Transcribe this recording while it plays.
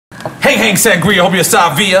Hang Sangria, hope you're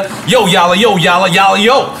Savia. Yo, yalla,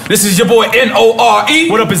 yo. This is your boy N.O.R.E.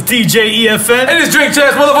 What up, it's DJ EFN. And it's Drink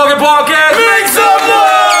Champs motherfucking podcast. Make some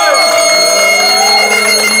noise!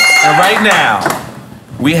 And right now,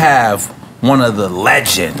 we have one of the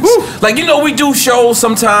legends. Woo. Like, you know, we do shows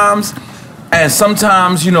sometimes, and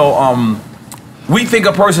sometimes, you know, we think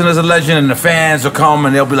a person is a legend and the fans will come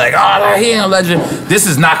and they'll be like, oh, he ain't a legend. This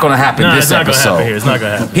is not going to happen this episode. It's not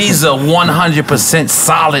going to happen. He's a 100%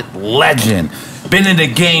 solid legend. Been in the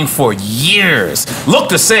game for years. Look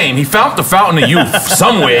the same. He found the fountain of youth.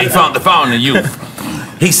 Somewhere he found the fountain of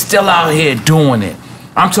youth. He's still out here doing it.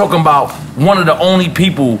 I'm talking about one of the only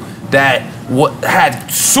people that had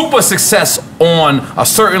super success on a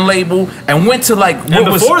certain label and went to like and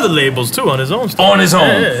before the labels too, on his own stuff. On his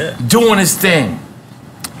own, doing his thing.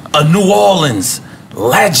 A New Orleans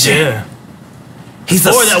legend. Yeah.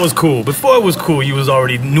 Before that was cool. Before it was cool, he was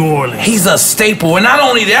already New Orleans. He's a staple, and not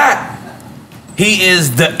only that, he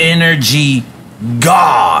is the energy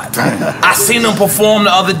god. I seen him perform the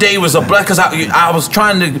other day. It was a blessing because I was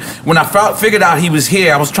trying to, when I figured out he was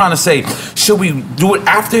here, I was trying to say, should we do it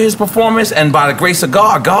after his performance? And by the grace of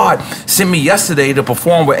God, God sent me yesterday to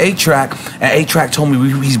perform with A-Track, and A-Track told me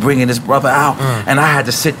he's bringing his brother out, and I had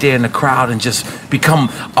to sit there in the crowd and just become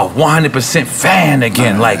a 100% fan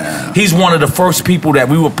again. Like, he's one of the first people that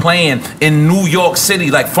we were playing in New York City,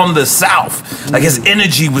 like from the South. Like, his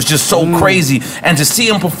energy was just so crazy, and to see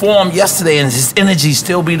him perform yesterday and his energy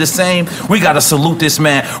still be the same, we gotta salute this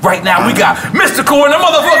man. Right now, we got Mystikal in the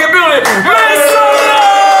motherfucking building.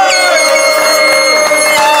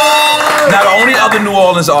 Now, the only other New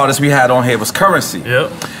Orleans artist we had on here was Currency.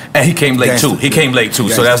 Yep. And he came late too. He came late too.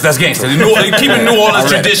 So that's gangster. Keeping New Orleans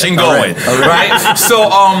tradition going, right? So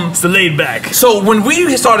it's the laid back. So when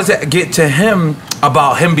we started to get to him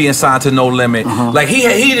about him being signed to No Limit, like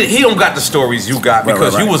he don't got the stories you got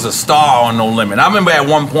because you was a star on No Limit. I remember at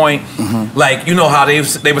one point, like, you know how they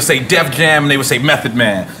would say Def Jam and they would say Method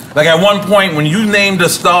Man. Like, at one point when you named a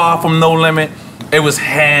star from No Limit, it was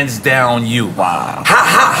hands down you. Wow.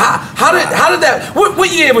 How did that?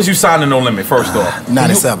 What year was you signed to No Limit first off?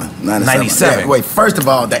 97. 97. Yeah, wait, first of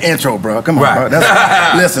all, the intro, bro. Come on, bro.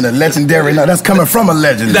 That's, listen, the legendary. No, that's coming from a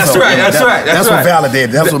legend. That's right. That's what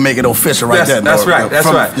validated. That's what make it official right there. That's right. That's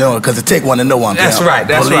right. You know, because it take one to know one. That's right.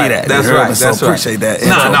 That's right. That's right. So appreciate that.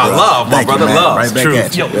 Nah, love, my brother, love. Right back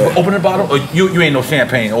at you. Yo, open the bottle. You ain't no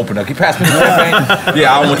champagne opener. Can you pass me the champagne?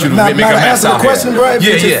 Yeah, I don't want you to make a mess out here. Answer the question, bro.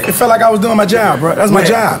 Yeah. It felt like I was doing my job, bro. That's my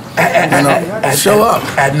job. Show up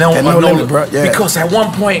at No Limit, bro. Yeah. Because at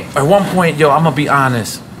one point, yo, I'm gonna be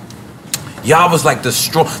honest. Y'all was like the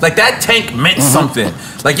strong, like that tank meant something.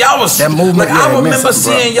 Like y'all was that movement. Like I remember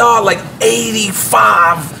seeing y'all like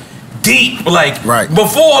 85 deep, like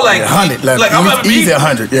before, like 100, like I'm gonna be easy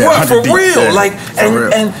 100, yeah, 100 for deep, real, yeah, like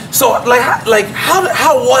and so like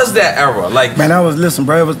how was that era? Like, man, listen,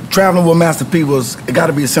 bro. It was traveling with Master P was it got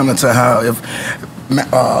to be similar to how if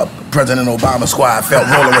President Obama's squad felt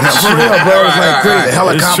rolling with him. For real, bro. It was like crazy.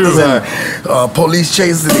 Helicopters and police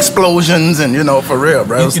chases and explosions and, you know, for real,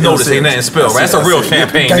 bro. You know this ain't nothing spilled, right? That's a real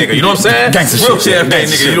champagne nigga. You know what I'm saying? Real champagne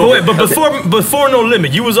nigga. Wait, but before No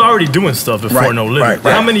Limit, you was already doing stuff before No Limit.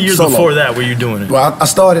 How many years before that were you doing it? Well, I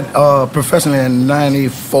started professionally in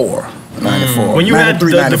 94. 94. When you had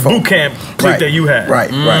the boot camp clique that you had.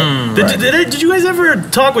 Right. Did you guys ever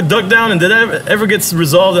talk with Duck Down, and did that ever get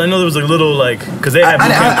resolved? I know there was a little, like, because they had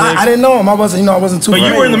boot camp cliques. I didn't know him. I wasn't too. But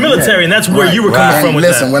you were in the military, and that's where you were coming from with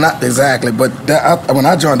listen, that. When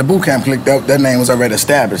I joined the boot camp clique, that name was already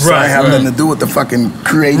established. So I didn't have nothing to do with the fucking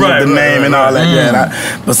creating of the name and all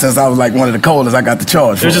that. But since I was like one of the coldest, I got the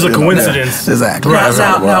charge. It was just a coincidence. Exactly.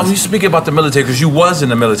 Now, you speak about the military because you was in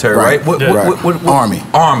the military, right? What Army.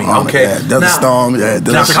 Okay. Yeah, Desert Storm. Yeah,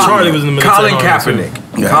 now, Charlie was in the military.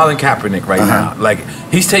 Colin Kaepernick right now, like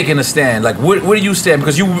he's taking a stand. Like, where do you stand?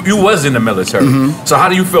 Because you was in the military. So how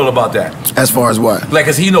do you feel about that? As far as what? Like,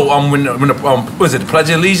 cause he when the was it the Pledge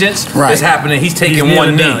of Allegiance is happening? He's taking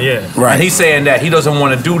one knee, and he's saying that he doesn't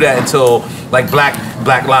want to do that until like Black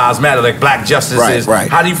Lives Matter, like Black justice is.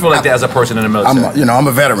 How do you feel like that as a person in the military? I'm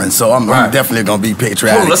a veteran, so I'm definitely gonna be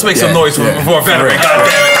patriotic. Cool, let's make some noise for a veteran.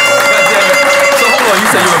 You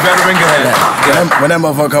say you're a veteran, go ahead. When that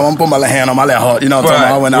motherfucker come, I'm putting my hand on my left heart, you know what I'm talking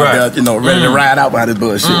about? I went out there, you know, ready to ride out behind this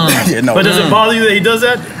bullshit. You know. But does it bother you that he does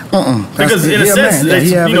that? Because in a sense,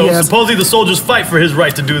 supposedly the soldiers fight for his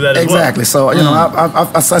right to do that as well. Exactly. So, you know,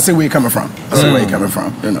 I see where you're coming from. I see where you're coming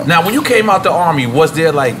from, you know. Now, when you came out the Army, was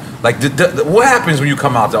there what happens when you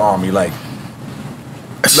come out the Army? Like,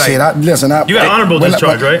 Shit, listen. You got honorable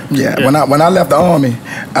discharge, right? Yeah. When I left the Army,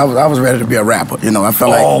 I was ready to be a rapper. You know, I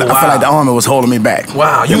felt like the Army was holding me back.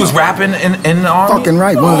 Wow, you was rapping in the Army? Fucking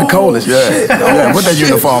right, one of the coldest. Yeah, with that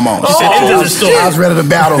uniform on. I was ready to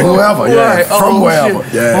battle whoever. From wherever.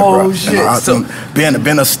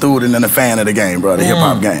 Been a student and a fan of the game, bro. The hip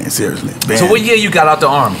hop game, seriously. So what year you got out the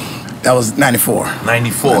Army? That was 94.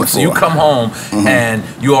 94. So you come home and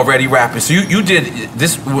you already rapping. So you did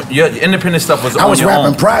this, your independent stuff was on your own. I was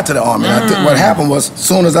rapping prior to the Army. I think what happened was, as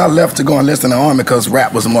soon as I left to go enlist in the Army, because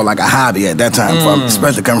rap was more like a hobby at that time,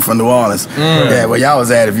 especially coming from New Orleans. Yeah, where y'all was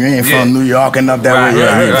at, if you ain't from New York and up that way,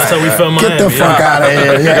 that's how we felt. Get the fuck out of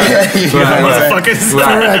here.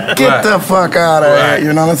 Get the fuck out of here.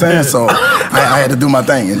 You know what I'm saying? So I had to do my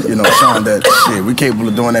thing and, you know, showing that shit, we capable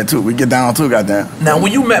of doing that too. We get down too, goddamn. Now,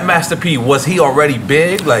 when you met Master P, was he already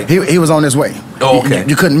big? Like he was on his way. Oh, okay.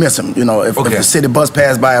 You couldn't miss him. You know, if the city bus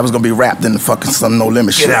passed by, I was gonna be wrapped in the fucking some No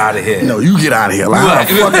Limit shit. Get out of here. No, you get out of here. Like, how the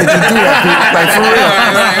fuck did you do that, Pete? Like, for real.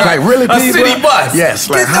 Like, really, Pete? A city bus. Yes.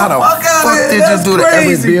 Like, how the fuck did you do that?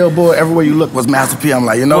 Every billboard, everywhere you look was Master P. I'm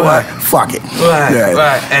like, you know what? Fuck it.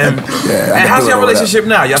 Right. And how's your relationship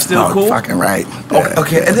now? Y'all still cool? Fucking right.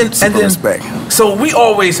 Okay. And then respect. So we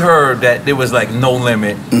always heard that there was like No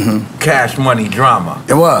Limit, Cash Money drama.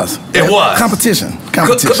 It was. It was competition.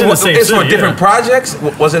 It's for different projects.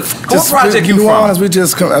 Was it? What project you from? New Orleans. We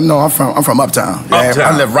just no. I'm from Uptown.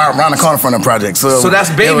 I live right around the corner from the project. So that's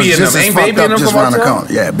Baby in them. Ain't Baby in them from Uptown?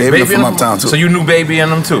 Yeah, Baby from Uptown too. So you knew Baby in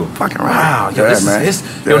them too? Fucking right. Wow.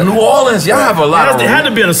 Yo, New Orleans. Y'all have a lot. They had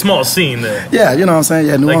to be in a small scene there. Yeah, you know what I'm saying.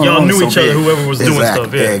 Yeah, New Orleans. Like y'all knew each other. Whoever was doing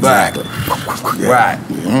stuff. Yeah, exactly. Right.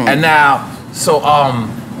 And now, so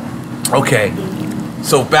okay.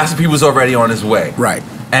 So Master P was already on his way. Right.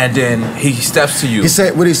 And then he steps to you. He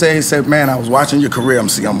said, what did he say? He said, man, I was watching your career. I'm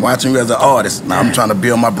watching you as an artist. Now I'm trying to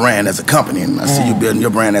build my brand as a company. And I see you building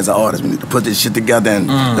your brand as an artist. We need to put this shit together and,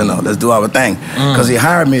 you know, let's do our thing. Because he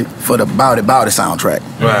hired me for the Bowdy soundtrack.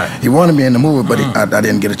 Right. He wanted me in the movie, but I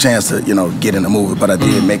didn't get a chance to, you know, get in the movie. But I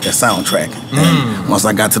did make that soundtrack. And once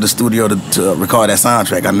I got to the studio to record that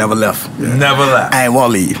soundtrack, I never left. Yeah. Never left. I ain't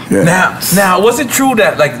want to leave. Yeah. Now, was it true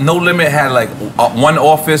that, like, No Limit had, like, one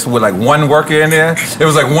office with, like, one worker in there? It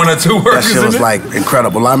was, like, one or two workers. That shit was like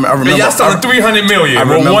incredible. I remember. Y'all selling $300 million. I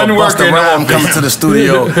remember one Busta Rhymes coming to the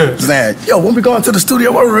studio saying, "Yo, when we going to the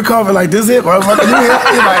studio, what we recording? Like this it? Like, you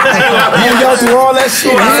go through all that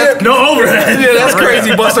shit here? No overhead. Yeah, that's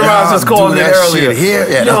crazy. Busta Rhymes just called it earlier. Here,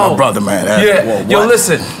 yeah, that's my brother, man. Yo,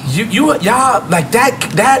 listen, y'all like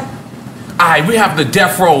that. All right, we have the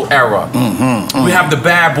Death Row era. We have the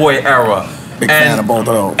Bad Boy era. Big fan of both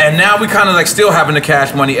of those. And now we kind of like still having the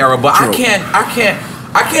Cash Money era, but I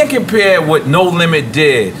can't compare what No Limit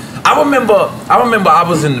did. I remember I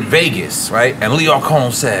was in Vegas, right? And Leo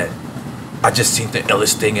Cohn said, "I just seen the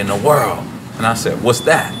illest thing in the world." And I said, "What's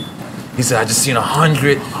that?" He said, "I just seen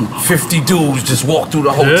 150 dudes just walk through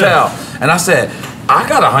the hotel." And I said, "I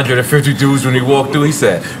got 150 dudes when he walked through." He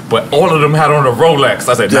said, "But all of them had on a Rolex."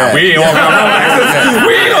 I said, "Nah, we ain't all got Rolexes.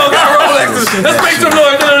 We ain't all got Rolexes. Let's make some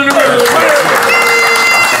noise."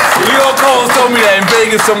 Leo Cole told me that in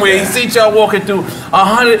Vegas somewhere. He seen y'all walking through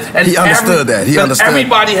 100, and he understood that. He understood.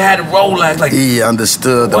 Everybody had Rolex. Like he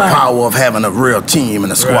understood the power of having a real team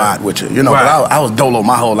and a squad with you. You know, I was dolo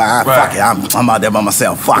my whole life. Fuck it, I'm out there by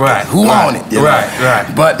myself. Fuck it, who on it? You know?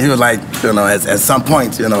 But he was like, you know, at some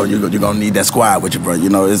point, you know, you're gonna need that squad with you, bro. You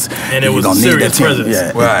know, it was a serious presence.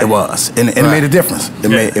 Yeah, it was, and it made a difference.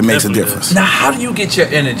 It makes a difference. Now, how do you get your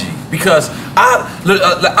energy? Because I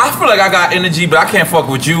feel like I got energy, but I can't fuck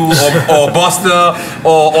with you or Busta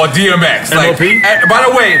or DMX. Like, by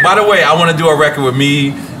the way, I want to do a record with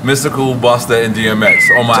me, Mystikal, Busta, and DMX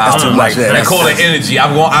on my album. Like, they call it energy.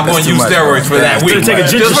 I'm going to use steroids for that week.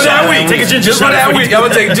 Just for that week. Take a ginger shot. I'm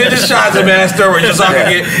gonna take ginger shots and steroids just so I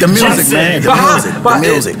can get the music, man.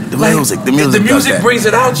 The music brings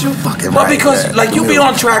it out you. But because like you be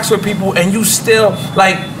on tracks with people and you still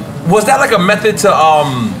like, was that like a method to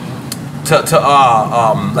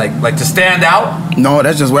stand out? No,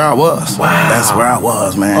 that's just where I was. Wow. That's where I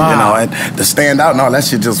was, man. Wow. You know, and to stand out, no, that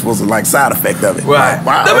shit just was like side effect of it. Right. Like,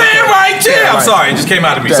 wow, the man right there. I'm sorry, it just came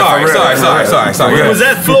out of me. Sorry. Was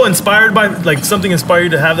that flow inspired by like something inspired you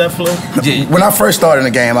to have that flow? When I first started in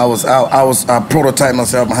the game, I prototyped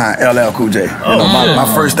myself behind LL Cool J. You know, my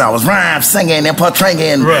first style was rhyme, singing, and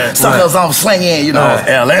portraying, suckers on slinging. You know,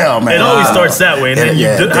 LL, man. It always starts that way. And then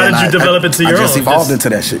how did you develop it to your own? I just evolved into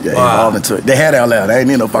that shit. Yeah, evolved into it. They had LL. They ain't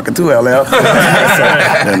need no fucking 2 LL. You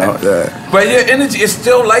know, But your energy is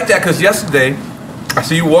still like that, because yesterday I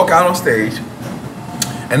see you walk out on stage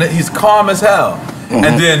and he's calm as hell.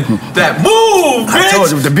 and then that move, bitch. I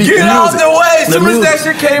told you, the beat, get the out music. the way. As The soon as that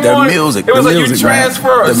music. shit came The on, music. it was The like music, you man.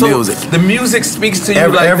 transfer. The So music. the music speaks to you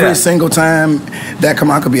like every that. single time that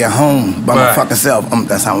come out, I could be at home by my fucking self.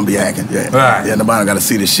 That's how I'm gonna be acting. Yeah, yeah. Nobody gotta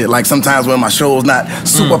see this shit. Like sometimes when my show's not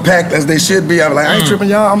super packed as they should be, I'm like, I ain't tripping,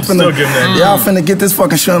 y'all. I'm finna, y'all finna get this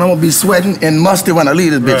fucking show. And I'm gonna be sweating and musty when I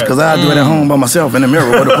leave this bitch, cause I do it at home by myself in the mirror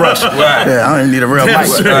with a brush. Yeah, I don't even need a real mic.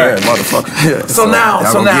 Yeah, motherfucker. Yeah.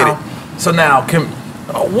 So now, Kim.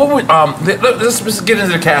 What would let's get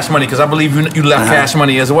into the Cash Money, because I believe you left Cash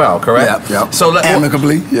Money as well, correct? Yeah. So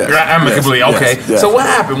amicably, amicably. Yes, okay. yes. So what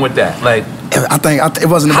happened with that? Like, I think it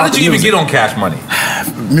wasn't. How about did you even get on Cash Money?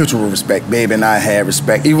 Mutual respect, baby, and I had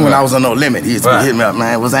respect. Even when I was on No Limit, he used to hit me up,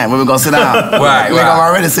 man. What's that? When we gonna sit down? I'm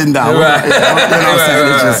already sitting down. You know what I'm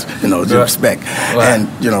saying? It's just just respect. And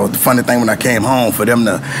the funny thing, when I came home, for them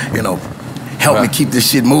to help me keep this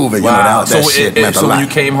shit moving. Without that shit meant a lot. So when you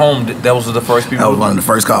came home, that was the first people? That was one of the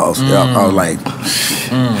first calls. Yeah, I was like,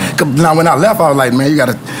 now when I left, I was like, man, you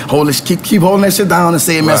gotta keep holding that shit down and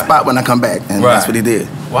say in that spot when I come back. And that's what he did.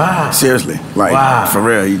 Wow. Seriously. Like, for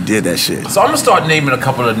real, he did that shit. So I'm gonna start naming a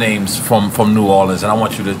couple of names from New Orleans, and I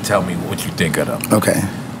want you to tell me what you think of them.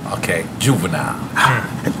 Okay, Juvenile.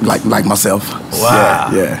 Like myself.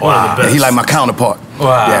 Wow. Yeah. Wow. And he like my counterpart.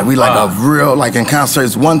 Wow. Yeah, we like a real, like in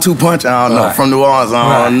concerts, 1-2 punch, I don't know. From New Orleans,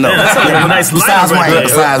 I don't know. Yeah, that's like a nice Besides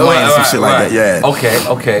Wayne, some shit like that, yeah.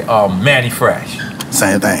 Okay, Manny Fresh.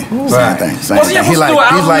 Same thing. Right. Same thing. He's like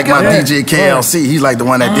my DJ KLC. He's like the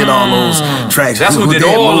one that did all those tracks. That's who did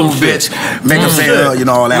all those bitch. Make him say,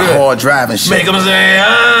 all that hard driving shit. Make him say,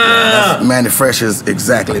 Manny Fresh is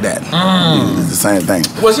exactly that. He's the same thing.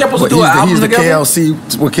 Was he supposed to do an album together? He's the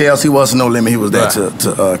KLC. What KLC was No Limit. He was there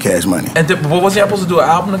to Cash Money. And was he supposed to do an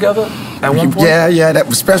album together at one point? Yeah. That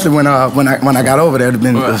especially when I got over there,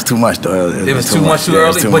 it was too much though. It was too much too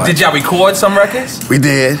early. But did y'all record some records? We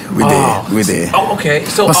did. Oh, okay.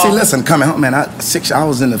 So, but see, listen, coming home, man, I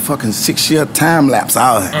was in the fucking 6-year time lapse.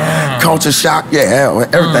 I was culture shock. Yeah,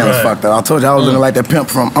 everything was fucked up. I told you I was looking like that pimp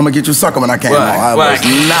from I'm Gonna Get You Sucker when I came home. I was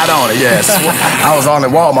not on it. Yes, I was on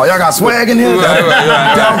at Walmart. Y'all got swag in here?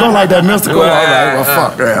 Y'all don't like that Mystikal. I was like, well,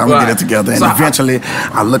 fuck. I'm gonna get it together. And eventually,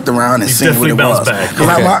 I looked around and seen what it was. Because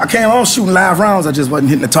I came home shooting live rounds. I just wasn't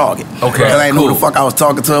hitting the target. Okay. Because I didn't know who the fuck I was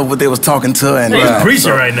talking to, what they was talking to. And he's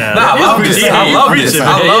preaching right now. I love this. I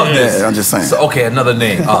love this. I'm just saying. So, okay, another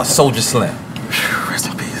name. Soldier Slim. Rest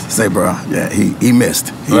in peace. Say, bro. Yeah, he missed.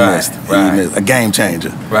 He missed. A game changer.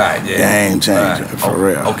 Right. Yeah. Game changer. For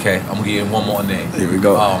real. Okay, I'm gonna give you one more name. Here we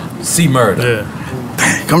go. C Murder.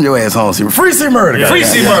 Yeah. Come your ass home, C. Free C Murder. Free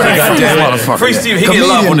C Murder. Goddamn. Free C. He get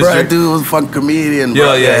love on the street. Dude was a fucking comedian.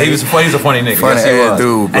 Yeah. He was a funny nigga. Funny ass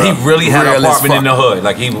dude, bro. And he really had an apartment in the hood.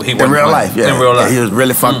 Like he in real life. Yeah. In real life. He was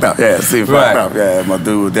really fucked up. Yeah. See, fucked up. Yeah, my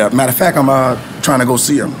dude. Matter of fact, I'm trying to go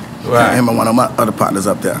see him. Right. Him and one of my other partners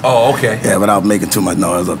up there. Oh, okay. Yeah, without making too much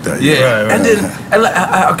noise up there. Yeah. And then,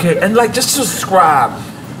 and like just to describe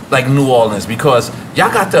like New Orleans, because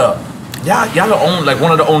y'all got y'all the only, like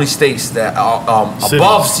one of the only states that are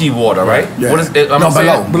above seawater, right? Yeah. What is it?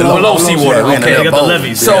 Below seawater. Yeah, okay. They got the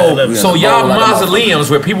levees. So y'all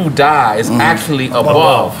mausoleums where people die is actually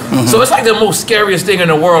above. So it's like the most scariest thing in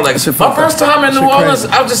the world. Like my first time in New Orleans,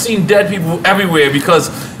 I've just seen dead people everywhere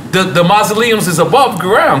because the mausoleums is above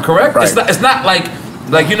ground, correct? Right. It's not like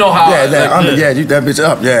you know how you that bitch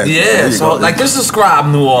up, so like just describe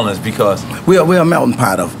New Orleans, because we're a melting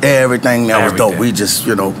pot of everything that was dope. We just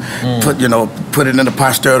put it in the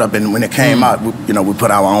pot, stirred up, and when it came out, we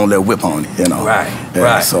put our own little whip on it.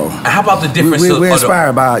 Right. So how about the difference? We're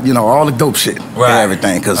inspired by all the dope shit,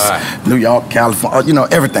 everything, because New York, California,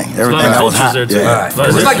 everything that was hot. It's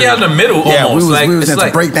like you're in the middle almost. We was into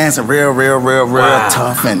breakdancing real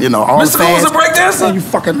tough, and all the fans. Mr. was a breakdancer? Yeah, you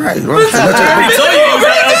fucking right.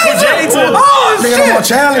 Nigga, I'm on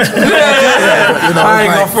challenge. I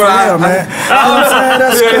ain't gonna fry, man.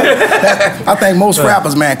 I think most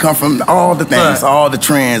rappers, man, come from all the things, all the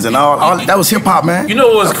trends, and all that was hip hop, man. You know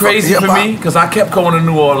what was crazy for me? Because I kept going to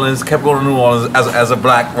New Orleans as a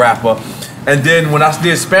black rapper, and then when I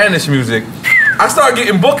did Spanish music, I started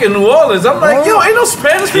getting booked in New Orleans. I'm like, yo, ain't no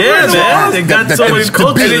Spanish people in New Orleans. They got so many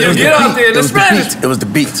cultures. And then you get out there, the Spanish. It was the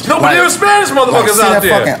beat. No, but there were Spanish motherfuckers out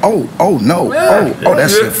there. That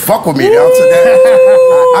shit fuck with me. I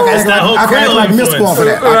can act like Mystikal off of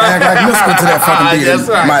that. I can act like Mystikal to that fucking beat.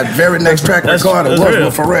 My very next track recorded was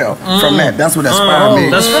with Pharrell. From that, that's what inspired me.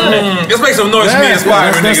 That's right. Let's make some noise for me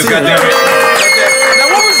inspiring niggas. Goddamn it.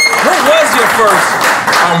 Now, what was your first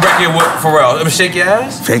record with Pharrell? It was Shake Your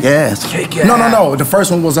Ass? Shake Your Ass. Shake Your Ass. No. The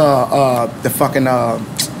first one was the fucking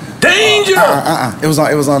Danger. It was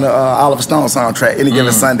on the Oliver Stone soundtrack. Any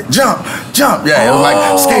given Sunday. Jump. Yeah, it was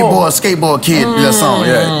like skateboard kid song.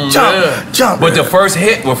 Yeah, jump. But the first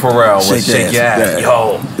hit with Pharrell was Shake Your Ass.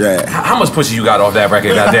 Yo. Yeah. How much pussy you got off that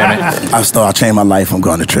record? Goddamn it. I changed my life. I'm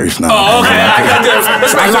going to church now. Oh, okay. I got this.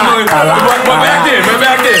 Let's make some noise. But back then.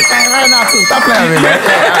 Right now too. Stop playing with me, man.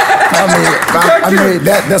 I made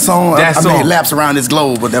that song. I made laps around this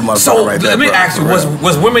globe with that motherfucker right there. Let me ask you,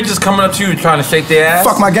 was women just coming up to you trying to shake their ass?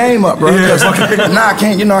 Fuck my game up, bro. Now I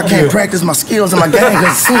can't practice my skills in my game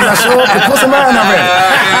because as soon as I show up, the pussy man already.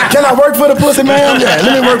 Can I work for the pussy man? Yeah,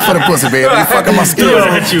 let me work for the pussy, baby. You fucking my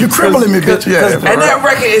skills. You crippling me, bitch. Yeah. And that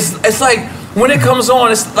record it's like when it comes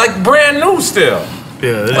on, it's like brand new still.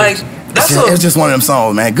 Yeah. Like it's just one of them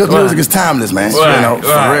songs, man. Good music is timeless, man. For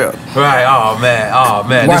real. Right. Oh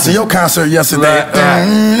man. Watching your concert yesterday. When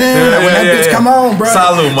that bitch come on, bro.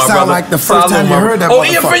 Salud, my brother. Sound like the first time you heard that. Oh,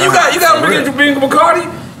 EFN, you got bring Bacardi.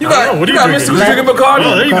 You got Mr. drinking Bacardi?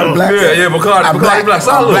 Oh, there you go. Yeah, Bacardi. Bacardi Black.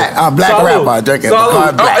 Salud. I'm black rapper. I drink it.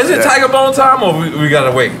 Bacardi Black. Is it Tiger Bone time or we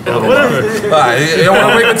gotta wait? Whatever. All right, you want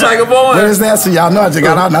to wait for Tiger Bone? What is that? So y'all know I just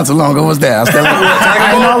got out not too long ago. What's that? No.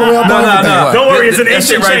 Don't worry, it's an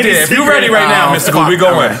ancient right there. If you're ready right now, Mystikal, we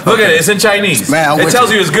going. Look at it. It's in Chinese. Man, it tells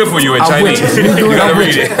you it's good for you in Chinese. You gotta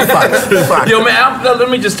read it. Yo, man, let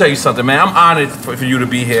me just tell you something, man. I'm honored for you to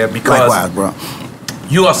be here because likewise, bro.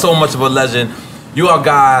 You are so much of a legend. You are a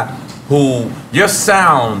guy who your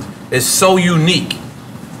sound is so unique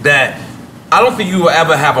that I don't think you will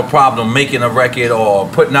ever have a problem making a record or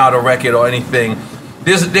putting out a record or anything.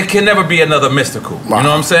 There can never be another Mystikal. You know what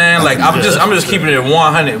I'm saying? Like I'm just keeping it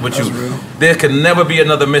 100 with you. There can never be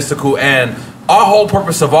another Mystikal, and our whole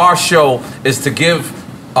purpose of our show is to give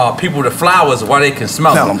people the flowers while they can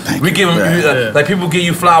smell them. We give them like people give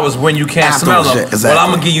you flowers when you can't smell them. Well,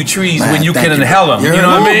 I'm gonna give you trees when you can inhale them. You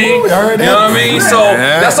know what I mean? You know what I mean? So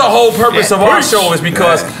that's the whole purpose of our show, is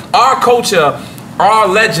because our culture, our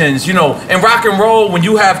legends, you know, in rock and roll, when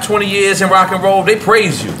you have 20 years in rock and roll, they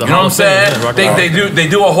praise you. You know what I'm saying? They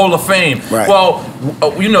do a Hall of Fame. Well,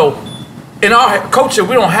 you know, in our culture,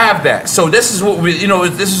 we don't have that. So this is what we, you know,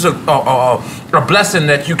 this is a blessing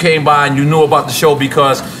that you came by and you knew about the show,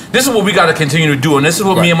 because this is what we got to continue to do, and this is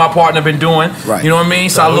what me and my partner have been doing. You know what I mean?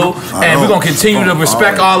 Salute. And we're gonna continue to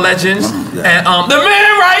respect our legends. And the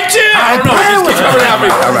man right here. I don't know. He just keep coming at me.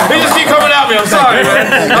 He just keep coming at me. I'm sorry,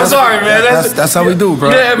 man. I'm sorry, man. That's how we do, bro.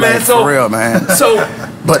 Yeah, man. Like, for real, man.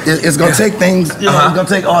 But it's gonna take things. You know, it's gonna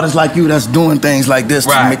take artists like you that's doing things like this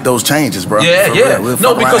to make those changes, bro.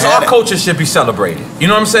 No, because our culture should be celebrated. You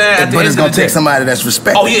know what I'm saying? But it's gonna take somebody that's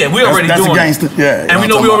respected. Oh yeah, we already doing it. And we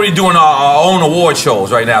know we already doing our own award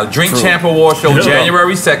shows right now. Drink Champ Award Show,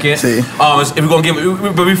 January 2nd. If we're gonna give,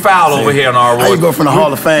 but we foul over here on our award. How you go from the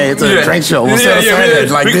Hall of Fame to the drink show? We're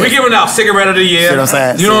giving out Cigarette of the Year. You know what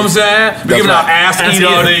I'm saying? We're giving out Ass Eater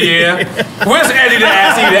of the Year. Where's Eddie the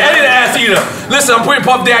Ass Eater? Eddie the Ass Eater. Listen, I'm putting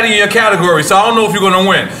Puff Daddy in your category, so I don't know if you're gonna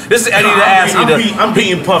win. This is Eddie the Ass Eater. I'm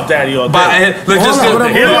beating Puff Daddy all day. Look, just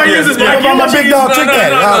my big dog, Trick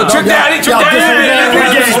Daddy. Trick Daddy.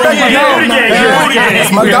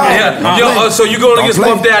 That's my dog. Yo, so you going against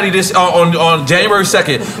Puff Daddy this on January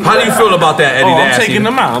 2nd. How do you feel about that, Eddie? I'm taking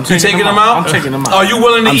them out. You taking them out? I'm taking them out. Are you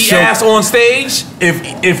willing to eat ass on stage?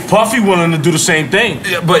 If Puffy willing to do the same thing.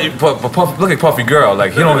 But Puff, look at Puffy girl.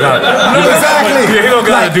 Like, he don't gotta. Exactly. He don't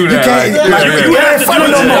gotta do that. You ain't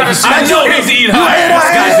funny no more. I know he's eating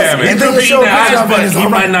ass. He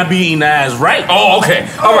might not be eating ass right. Oh, okay.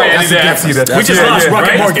 All right, Eddie the Ass Eater. We just lost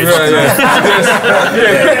Rocket Mortgage.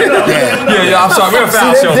 Yeah, I'm sorry. We're a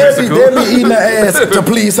foul show. They'll be eating the ass to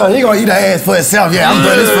please her. He gonna eat the ass for himself. Yeah, I'm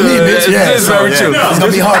doing this for me, bitch. Yeah, this is very true. It's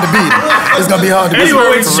gonna be hard to beat. It's gonna be hard to beat.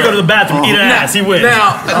 Anyway, waits to go to the bathroom, eat an ass, he wins.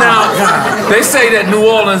 Now, they say that New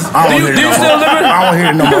Orleans. Do you still live in? I don't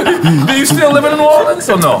hear it no more. Do you still live in New Orleans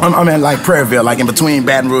or no? I'm in like Prairieville, like in between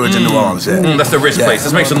Baton Rouge and New Orleans. That's the rich place.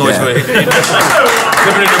 Let's make some noise for it.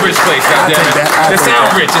 Living in the rich place, goddammit. It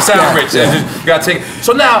sounds rich. It sounds rich. You gotta take.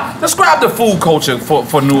 So now, describe the food culture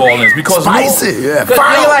for New Orleans, because spicy,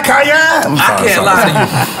 fire like cayenne. I can't lie to you.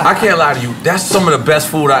 I can't lie to you. That's some of the best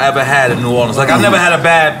food I ever had in New Orleans. Like, I never had a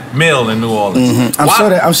bad meal in New Orleans.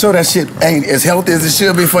 I'm sure that shit ain't as healthy as it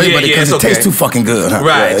should be for you, but because it tastes too fucking good.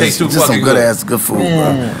 Right, it tastes too fucking good. Just some good food,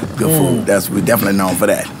 bro. Good food. We definitely known for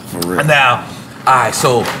that. For real. Now, all right.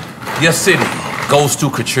 So your city goes through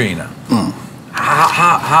Katrina.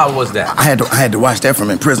 How was that? I had to watch that from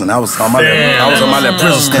in prison. I was on my little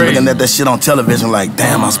prison stand looking at that shit on television like,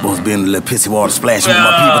 damn, I'm supposed to be in the little pissy water splashing with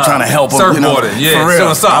my people trying to help them. Surfboarding, For real. I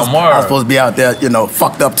was supposed to be out there,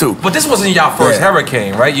 fucked up too. But this wasn't your first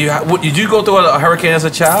hurricane, right? Did you go through a hurricane as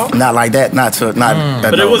a child? Not like that.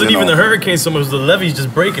 But it wasn't even the hurricane so much. The levees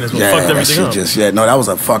just breaking is what fucked everything up. That was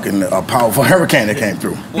a fucking powerful hurricane that came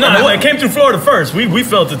through. No, it came through Florida first. We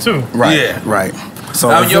felt it too. Right. So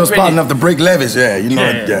if it was part enough to break levees, you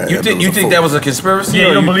think that was a conspiracy? Yeah,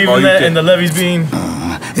 you don't believe in that and the levees being...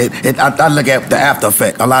 I look at the after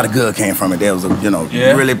effect. A lot of good came from it. There was a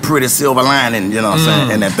really pretty silver lining, in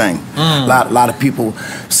that thing. A lot of people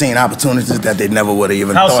seen opportunities that they never would have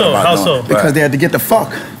even thought about. How so? Because they had to get the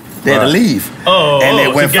fuck. They had to leave. And they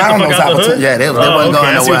went found those opportunities. Yeah, they wasn't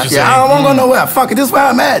going nowhere. I don't want to go nowhere. Fuck it, this is where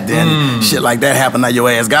I'm at. Then shit like that happened. Now your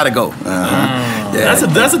ass gotta go. That's a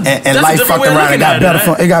life fucked around.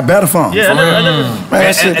 It got better for them. Yeah, a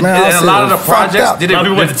lot of the projects. Did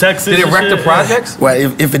it wreck the projects? Well,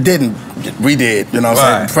 if it didn't, we did. You know what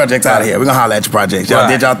I'm saying? Projects out of here. We're gonna holler at your projects. Y'all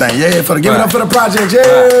did y'all thing. Yeah, give it up for the projects. Yeah.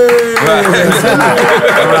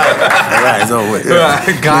 All right, it's over with.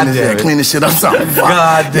 God damn it. Clean this shit up something.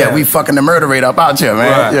 God damn. Yeah, we fucking the murder rate up out here,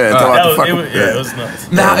 man. It was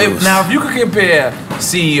nuts. Now, if you could compare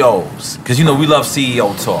CEOs, because we love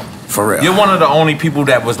CEO talk. For real. You're one of the only people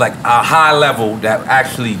that was like a high level that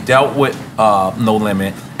actually dealt with No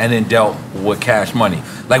Limit and then dealt with Cash Money.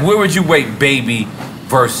 Like, where would you rate Baby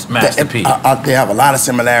versus Master P? They have a lot of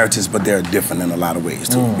similarities, but they're different in a lot of ways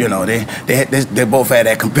too. They both had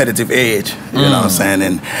that competitive edge. You know what I'm saying?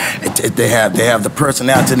 And they have the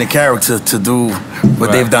personality and the character to do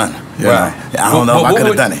what they've done. I don't know if I could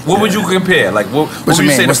have done it. What would you compare? Like, what would you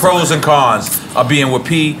say the pros and cons of being with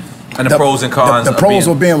P? And the pros and cons. The pros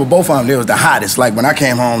were being with both of them. They was the hottest. Like when I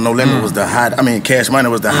came home, No Limit was the hot. I mean, Cash Money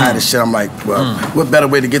was the hottest shit. I'm like, well, what better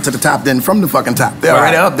way to get to the top than from the fucking top? They're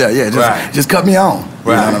already up there. Yeah, just cut me on. You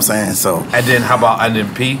know what I'm saying? So. And then how about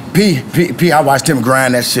P? P. I watched him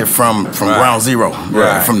grind that shit from ground zero,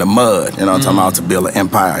 from the mud. You know what I'm talking about, to build an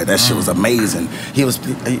empire. That shit was amazing.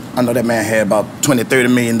 I know that man had about $20-30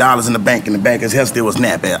 million in the bank. In the back, his hair still was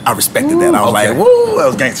napped. I respected that. I was like, woo, that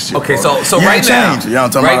was gangster shit. Okay, so right now, you know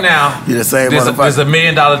what I'm talking about? You're the same there's a $1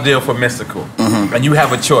 million deal for Mystikal, and you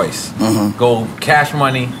have a choice: go Cash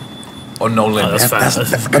Money or No Limit.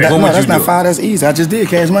 That's not far. That's easy. I just did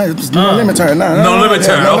Cash Money. Just No Limit turn. No Limit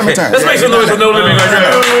turn. Okay, let's make some noise for No Limit right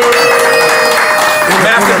now.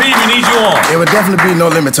 Master P, we need you on. It would definitely be No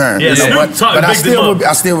Limit turn. But I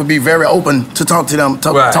still would be very open to talk to them,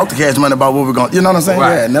 talk to Cash Money about what we're going. You know what I'm saying?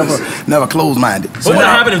 Yeah, never closed minded. What would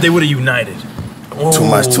happen if they would have united? Too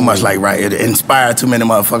much, it inspired too many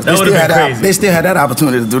motherfuckers. They still had that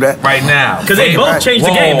opportunity to do that. Right now. Because they both changed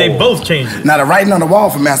the game. They both changed it. Now, the writing on the wall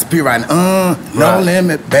for Master P writing, No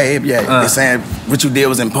Limit, babe. Yeah, they're saying what you did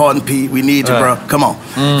was important, P. We need you, bro. Come on.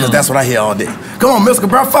 Because that's what I hear all day. Come on, Mystikal,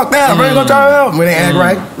 bro. Fuck that. Bro, you gonna try to help when they act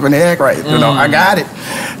right. I got it.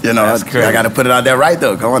 I got to put it out there right,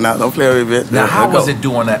 though. Come on now. Don't play with it, bitch. Now, how was it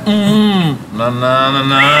doing that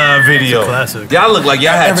video? Classic. Y'all look like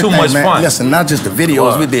y'all had too much fun. Listen, not just the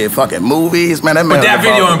videos, we did fucking movies, man. But that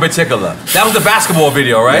video in particular, that was the basketball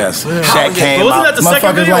video, right? Yes. Shaq came out.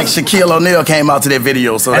 Motherfuckers like Shaquille O'Neal came out to that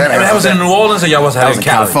video. So that was in New Orleans, or y'all was in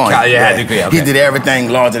California? He did everything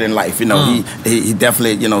larger than life. He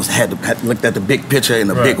definitely had looked at the big picture in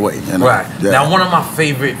a big way. Right. Now, one of my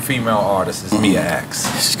favorite female artists is Mia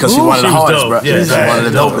X. Because she's one of the hardest, bro. She's one of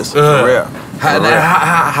the dopest. For real.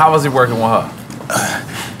 How was it working with her?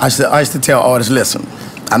 I used to tell artists, listen,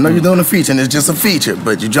 I know you're doing a feature and it's just a feature,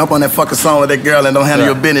 but you jump on that fucking song with that girl and don't handle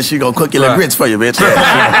your business, she gonna cook your little grits for you, bitch.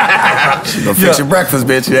 She gonna fix your breakfast,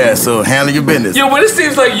 bitch. Yeah, so handle your business. Yo, but it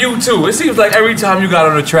seems like you too. It seems like every time you got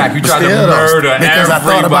on the track, you try to murder everybody. Because I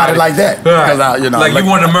thought about it like that. Like you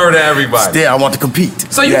want to murder everybody. Still, I want to compete.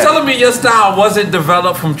 So you telling me your style wasn't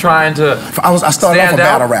developed from trying to I started off a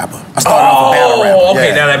battle rapper.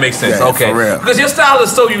 Okay, now that makes sense. Okay. For real. Because your style is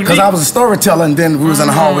so unique. Because I was a storyteller and then we was in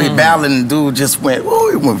the hallway battling and dude just went,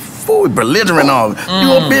 belligerent on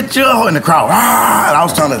you a bitch, you're in the crowd. And I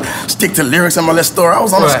was trying to stick to lyrics in my little story. I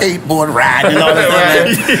was on a skateboard ride,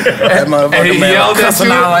 that motherfucker, man,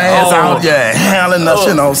 cussing our ass out, handling us,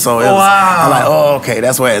 so it was, I'm like, okay,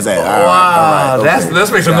 that's where it's at. Wow,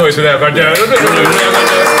 let's make some noise for that right there.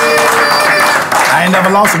 I ain't never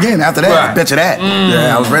lost again after that. I bet you that.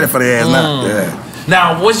 Yeah, I was ready for the ass now. Yeah.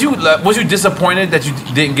 Now, was you disappointed that you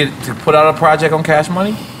didn't get to put out a project on Cash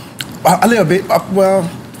Money? A little bit.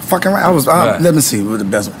 fucking right. I was. Let me see. What the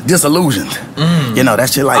best one? Disillusioned. You know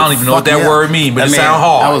that shit. Like I don't even know what that word means, but it sound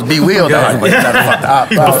hard. I was bewildered. I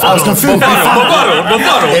was confused.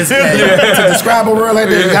 To describe a word like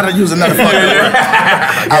that, you gotta use another fucking word.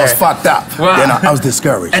 I was fucked up. You know, I was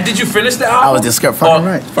discouraged. And did you finish the album? I was discouraged. Fucking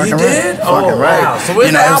right. You did? Fucking right. Wow. So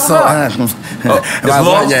where's the album?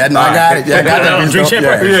 Yeah, no, I got it. Yeah, I got that. Drink Champ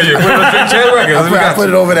Records. Yeah, put it on Drink Champ Records. I put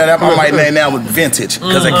it over there. That might name now was vintage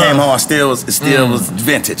because it came home. It still was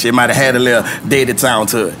vintage. It might have had a little dated sound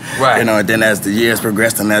to it. Right. You know, and then as the years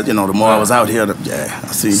progressed, and that, you know, the more I was out here,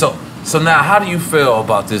 I see. So now, how do you feel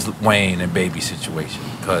about this Wayne and Baby situation?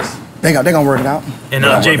 Because they gonna work it out. And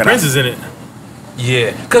Jay Prince is in it.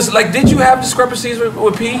 Yeah, because like, did you have discrepancies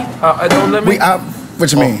with P at No Limit?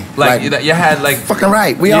 What you mean? Like you had like fucking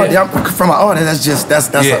right. We all from an artist. That's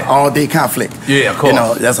an all day conflict. Yeah, of course. You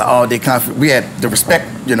know, that's an all day conflict. We had the respect,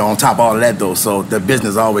 you know, on top of all of that though. So the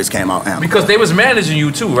business always came out ample. Because they was managing you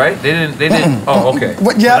too, right? They didn't. Oh, okay.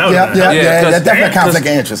 Yeah. That's definitely conflict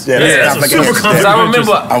of interest. Yeah, that's conflict of interest. Because I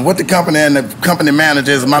remember I'm with the company and the company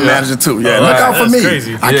manager is my manager too. Yeah, look out for me.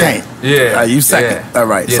 Crazy. I can't. Yeah, you second. All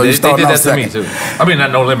right. Yeah, so you started off second. They did that to me too. I mean, not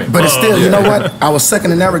No Limit. But it's still, you know what? I was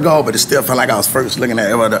second in that regard, but it still felt like I was first looking at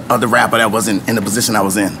the other rapper that wasn't in the position I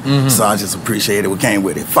was in. So I just appreciated what came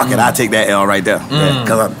with it. Fuck it, I take that L right there.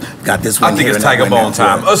 Because I got this one. I think it's Tiger Bone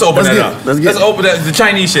time. Let's open that up. Let's open that. The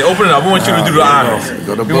Chinese shit. Open it up. We want you to do the honors.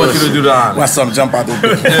 We want you to do the honors. Watch something jump out this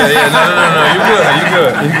bitch.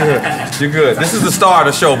 No. You're good. This is the star of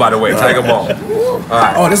the show, by the way. Tiger Bone.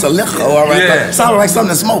 Right. Oh, this is a liquor. All right. Yeah. Sounded like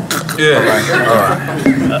something to smoke. Yeah. All right.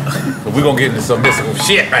 But we're going to get into some mystical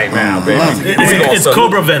shit right now, baby. It's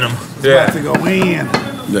Cobra Venom. Yeah. About to go in.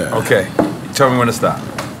 Yeah. Okay. Tell me when to stop.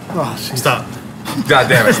 Oh, shit. Stop. God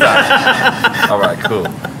damn it, stop. All right, cool.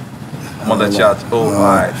 I'm going to let y'all... Oh, all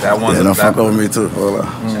right. That one's... Yeah, don't fuck over me, too. Hold on.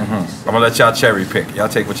 I'm going to let y'all cherry pick. Y'all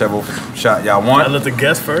take whichever shot y'all want. I let the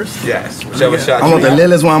guest first? Yes. Whichever shot I want the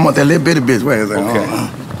littlest one. I want that little bitty bitch. Where is that?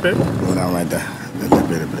 Okay. Hold on right there. Little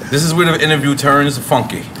bitty bitch. This is where the interview turns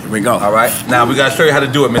funky. Here we go. All right. Now, we got to show you how to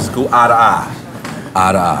do it, Mystikal. Eye to eye.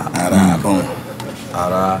 Eye to eye. Eye to eye. Boom. Eye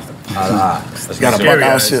to eye. Eye to eye. Let's Got to get buck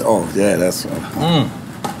out shit. Oh, yeah, that's...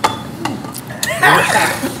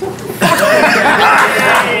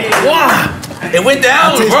 Wow. It went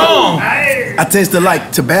down wrong. I tasted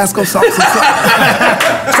like Tabasco sauce.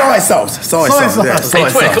 Soy sauce. Soy sauce. Yeah, hey,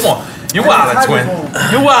 twin, come on. You wildin', twin.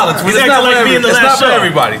 You wildin', twin. It's not for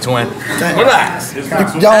everybody, twin. Relax.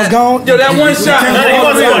 Y'all was gone? Yo, that one shot.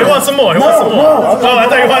 He wants some more. Oh, I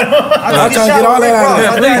thought you wanted more. I'm trying to get all that out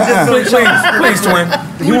of here. Please, twin.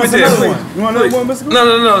 You want another one? You want another one, Mystikal?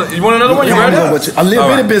 No. You want another one? You ready? A little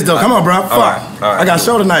bit of biz though. Come on, bro. Fuck. I got a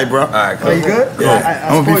show tonight, bro. All right, cool. You good? Yeah.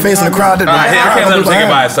 I'm gonna be facing the crowd tonight. I can't let him take it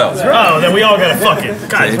by himself. Oh, then we all gotta fuck it.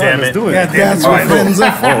 God damn it. That's what friends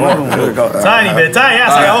are for. Tiny bit. Tiny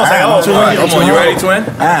ass. Come on, you ready, twin?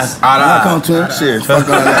 I come to him. Shit. Fuck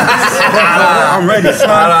all that. I'm ready.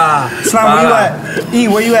 Slime, where you at? E,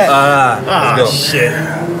 where you at? Let's go. Shit.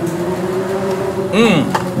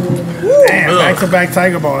 Damn, back-to-back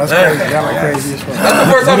Tiger Ball. That's crazy. Y'all like crazy as fuck. That's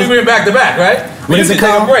the first time we went back to back, right? What is it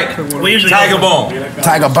called? Break. We usually Tiger Bone.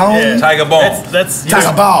 Tiger Bone? Tiger Bone. That's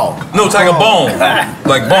Tiger Ball. No, Tiger Bone.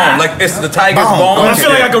 Like bone. Like it's the tiger's bone. I feel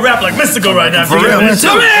like I could rap like Mystikal right now. For real? Come in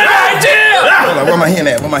right there. Where am I hearing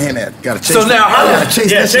at? Where am I hearing at? Gotta chase So now, how gotta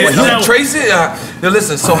chase that shit. you trace it? Now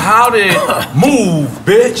listen. So how did move,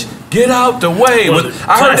 bitch? Get out the way.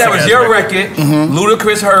 I heard that was your record.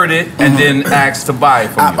 Ludacris heard it and then asked to buy it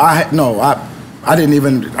from you. I didn't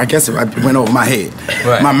even, I guess it went over my head.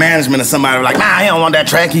 Right. My management or somebody was like, nah, he don't want that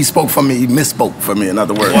track. He spoke for me. He misspoke for me, in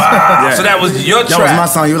other words. Wow. Yeah. So that was your track. That was my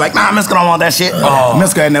song. He was like, nah, Mystikal don't want that shit.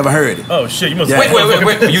 Mystikal had never heard it. Oh, shit. You must Wait.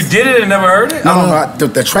 You did it and never heard it? No.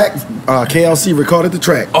 The track, KLC recorded the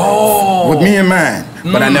track. Oh. With me in mind.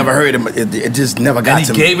 But I never heard it. It just never got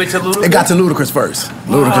to me. And he gave it to Ludacris? It got to Ludacris first.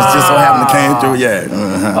 Ludacris just so happened to came through,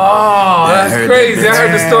 Oh, that's crazy. I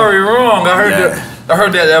heard the story wrong. I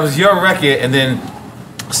heard that was your record and then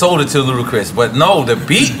sold it to Ludacris, but no, the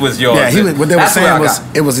beat was yours. Yeah, what they were saying was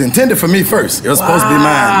it was intended for me first. It was supposed to be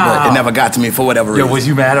mine, but it never got to me for whatever reason. Yo, was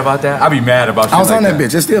you mad about that? I'd be mad about shit. I was on that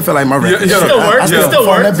bitch. It still felt like my record. It still works. I still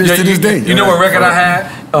works. That bitch to this day. You know what record I had?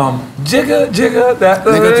 Jigga, that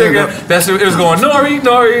nigga. That's it was going N.O.R.E,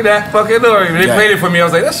 that fucking N.O.R E. They played it for me. I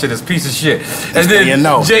was like, that shit is a piece of shit. And then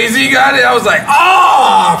Jay-Z got it. I was like,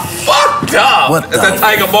 oh, fucked up. It's that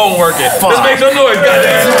Tiger Bone working. Let's make some noise,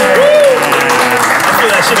 goddamn.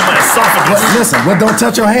 That shit in my esophagus. Listen, don't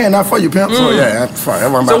touch your hand, not for you, pimp. So yeah, that's fine.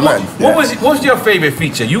 So what was your favorite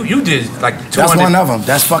feature? You did like 200. That's one of them.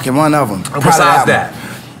 That's fucking one of them. Besides that,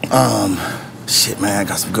 shit, man, I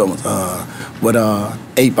got some good ones. with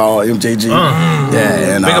 8 Ball, MJG.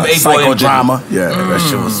 Yeah, and Psychodrama. Yeah, that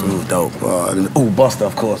shit was dope. Busta,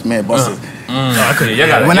 of course, man, Busta.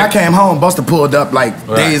 When I came home, Busta pulled up like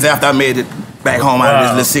days after I made it back home out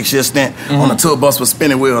of this little 6-year stint on the tour bus with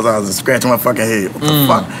spinning wheels. I was just scratching my fucking head. What the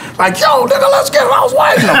fuck? Like, yo, nigga, let's get it. I was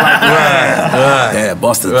waiting. I'm like, yeah,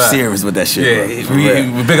 Busta serious with that shit. Yeah,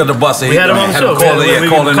 we big up the Busta. We had him on the show.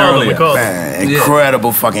 Called in earlier. Man,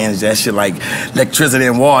 incredible fucking energy. That shit like electricity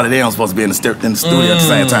and water. They don't supposed to be in the studio at the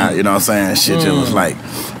same time. You know what I'm saying? Shit just was like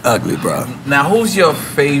ugly, bro. Now, who's your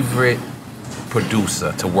favorite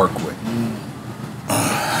producer to work with?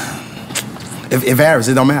 It varies.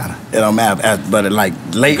 It don't matter. It don't matter. But like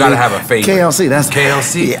lately, you gotta have a favorite. KLC. That's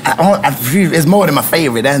KLC. Yeah, it's more than my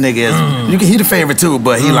favorite. That nigga is. You can hear the favorite too,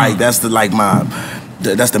 but he like that's the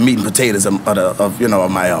that's the meat and potatoes of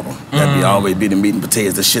my album. That always be the meat and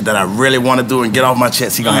potatoes, the shit that I really want to do and get off my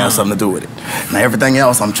chest. He gonna have something to do with it. Now everything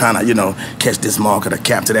else, I'm trying to catch this market or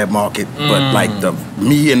capture that market. But like the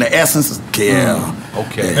me and the essence, KL.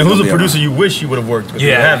 Okay. And who's a producer you wish you would have worked with?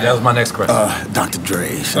 Yeah, that was my next question. Dr.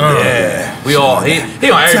 Dre. Yeah. We all, he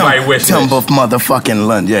don't everybody wish. Tim Buff motherfucking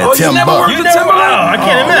London. Yeah, Tim Buff. You never worked with Tim? I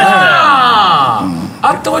can't imagine that.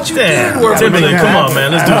 I thought you did work with Timberlake, come on,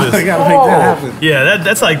 man, let's do this. We gotta make that happen. Yeah,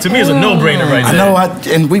 that's like, to me, it's a no-brainer right there. I know,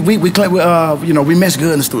 and we meshed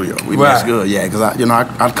good in the studio. We meshed good, yeah, because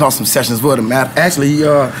I caught some sessions with him. Actually,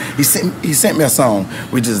 he sent me a song.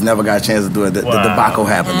 We just never got a chance to do it. The debacle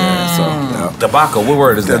happened there. So debacle, what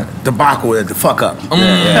word is that? Debacle, the fuck up.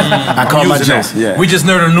 I call my jokes. Yeah. We just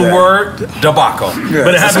learned a new word, debacle. Yeah.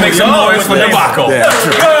 But it has to make some noise for debacle. Yeah,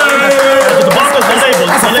 The debacle's the label.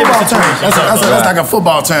 It's a label situation. That's like a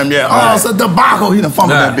football term, yeah. Oh, it's a debacle. He done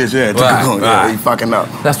fumbled that bitch, yeah. Yeah, he fucking up.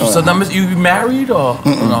 That's what's up. You married or?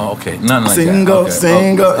 No, okay. Nothing like single, that.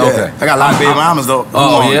 Single. Okay. I got a lot of baby mamas though.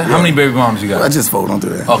 Oh, yeah? How many baby mamas you got? I just fold, don't do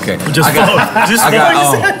that. Okay. I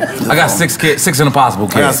got 6 kids, 6 impossible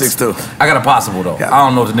kids. I got 6 too. I got a possible though. I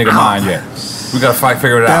don't know if the nigga mine yet. We gotta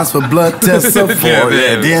figure it out. That's for blood tests for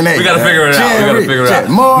DNA. We gotta figure it out. We gotta figure it out.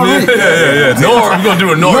 N.O.R.E. Yeah. N.O.R.E. We're gonna do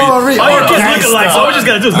a N.O.R.E. All your kids look alike, so all we just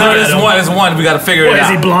gotta do is There's one. We gotta figure it out.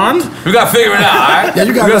 Is he blonde? We gotta figure it out, alright? Yeah,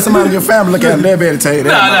 you gotta let somebody in your family look at him. They'll be able to tell you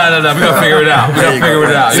that. No. We gotta figure it out. We gotta figure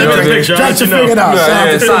it out. Send me a picture. Try to figure it out.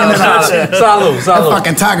 Salud. That's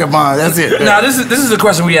fucking Tiger Bond. That's it. Now, this is a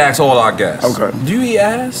question we ask all our guests. Okay. Do you eat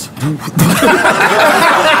ass?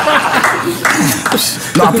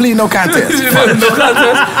 No, I plead no contest. No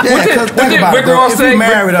contest? Yeah, think about it, though. If you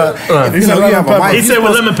married her, if you have a wife, he said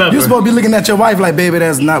with lemon pepper. You're supposed to be looking at your wife like, baby,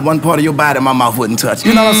 there's not one part of your body my mouth wouldn't touch.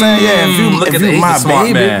 You know what I'm saying? Yeah, if you my smart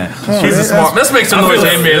baby, man. He's a smart. Let's make some noise.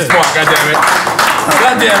 Hey, man, smart. Goddamn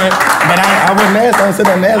it. But I wouldn't ask. I don't sit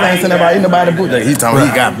there and ask. I ain't saying about eating nobody boot. He's talking.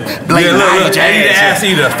 He got blatant. I eat ass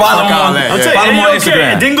either. Follow him on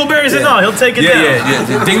Instagram. Dingleberries and all, he'll take it down.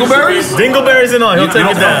 Yeah. Dingleberries? Dingleberries and all, he'll take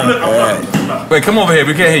it down. Wait, come over here.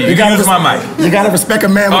 We can't hear you. You use my mic. You gotta respect a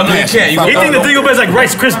man with passion. You can't. He think the Dingleberries like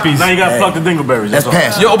Rice Krispies. Now you gotta pluck the Dingleberries. That's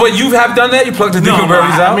passion. Yo, but you have done that? You plucked the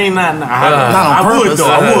Dingleberries out? I mean, not on purpose.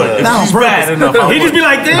 I would. Not on purpose. He'd just be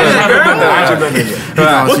like, damn, girl.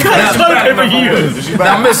 What kind of toilet paper you use?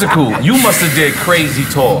 Now, Mystikal, you must have did crazy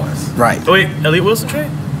tours. Right. Oh, wait, Elliot Wilson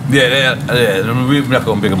trade? Yeah. We're not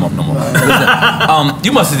gonna big him up no more.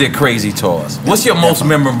 You must have did crazy tours. What's your most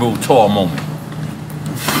memorable tour moment?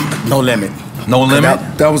 No Limit. No Limit?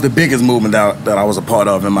 That was the biggest movement that I was a part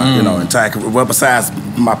of in my entire career. Well, besides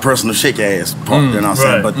my personal shake ass part, you know what I'm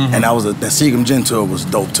saying? But and that was that Seagam Gin tour was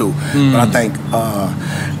dope too. But I think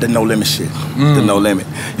the No Limit shit, the No Limit.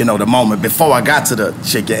 You know, the moment before I got to the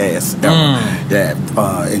shake your ass.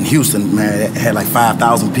 In Houston, man, it had like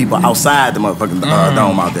 5,000 people outside the motherfucking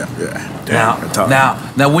dome out there. Yeah.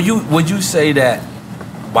 Now, would you say that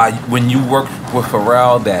when you worked with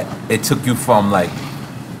Pharrell that it took you from like,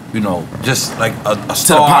 you know, just like a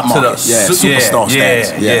star to the superstar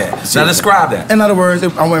status. Yeah. Now describe that. In other words,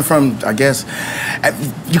 I went from, I guess,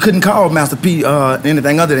 you couldn't call Master P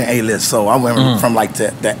anything other than A-list. So I went from like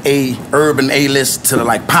the urban A-list to the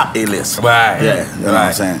like pop A-list. Right. Yeah. You know what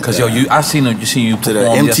I'm saying? Because I seen you to the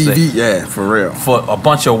perform MTV. Yesterday. Yeah, for real. For a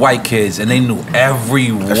bunch of white kids, and they knew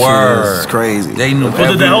every word. It's crazy. They knew.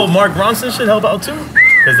 Did that whole Mark Ronson shit help out too?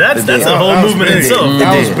 Because that's a whole movement in itself.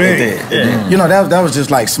 That was big. You know, that was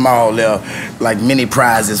just like small little, like mini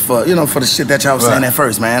prizes for, you know, for the shit that y'all was saying at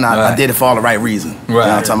first, man. I did it for all the right reason. You know what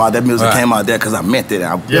I'm talking about? That music came out there because I meant it.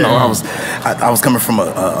 I was coming from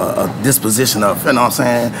a disposition of, you know what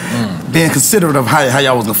I'm saying, being considerate of how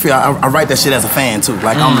y'all was gonna feel. I write that shit as a fan too.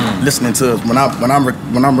 Like I'm listening to when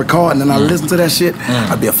I'm recording and I listen to that shit,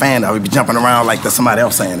 I'd be a fan. I would be jumping around like there's somebody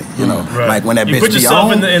else saying it. You know, like when that bitch put be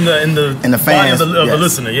yourself on in the fans, of the listener.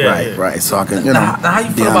 listener, yeah. Right, yeah. right. So I can, you know. Now how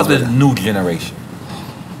you feel about the new generation?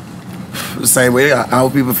 The same way how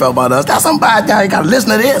people felt about us. That's somebody now. You gotta listen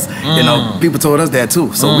to this. You know, people told us that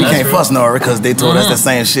too. So we can't fuss N.O.R.E. because they told us the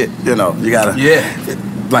same shit. You know, you gotta.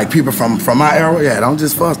 Like people from my era, don't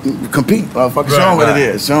just fuss, compete. Fucking show them what it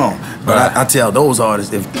is, show them. But I tell those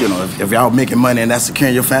artists, if y'all making money and that's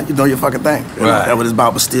securing your family, you know your fucking thing. You know, that's what it's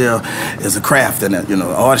about. But still, it's a craft and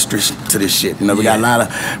artistry to this shit. You know, we got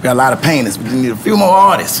a lot of painters. We need a few more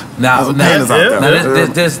artists. Now, painters out there.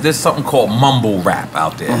 There's something called mumble rap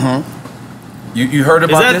out there. You heard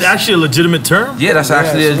about this? Is that actually a legitimate term? Yeah, that's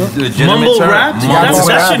actually a legitimate mumble term. rap?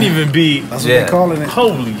 That shouldn't even be. That's what they're calling it.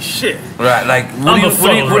 Holy shit. Right, like, what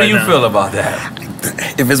do you feel about that?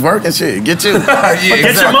 If it's working, shit, get you.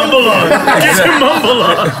 Get your mumble on. Get your mumble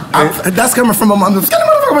on. That's coming from a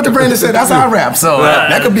motherfucker with the brain that said that's our rap. So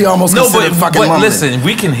that could be almost considered fucking mumbling. Listen,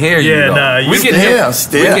 we can hear you. Yeah, we can hear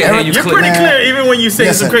you. You're pretty clear even when you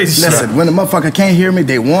say some crazy shit. Listen, when the motherfucker can't hear me,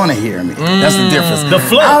 they want to hear me. That's the difference. The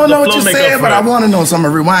flow. I don't know what you said, but I want to know. So I'm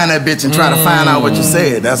gonna rewind that bitch and try to find out what you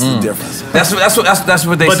said. That's the difference. That's what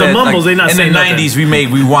they said. But the mumbles, they not saying in the 90s, we made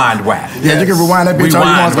rewind rap. Yeah, you can rewind that bitch all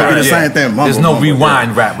you want. It's gonna be the same thing. There's no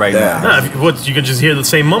rewind rap right now. Nah, you can just hear the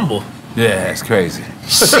same mumble. Yeah, it's crazy.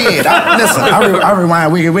 Shit, I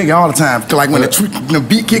rewind wiggy all the time. Like when the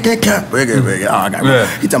beat kick in, cut. Wiggy. Oh, I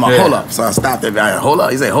got he talking about hold up. So I stopped that guy. Hold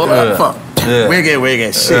up. He said, hold up. Fuck.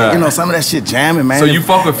 Wiggy. Shit. You know, some of that shit jamming, man. So you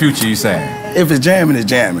fuck with Future, you saying? If it's jamming, it's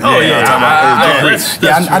jamming. Oh yeah, I agree.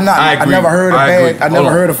 I never heard a bad. I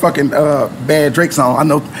never heard a fucking bad Drake song. I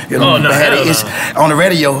know, bad on the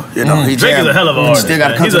radio. You know, he Drake is a hell of an artist. Still got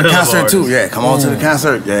to come to the concert too. Yeah, come on to the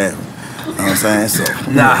concert. Yeah, you know what I'm saying. So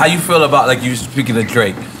now, how you feel about, like, you speaking of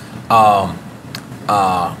Drake? How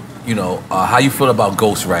you feel about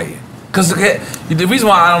ghostwriting? Because the reason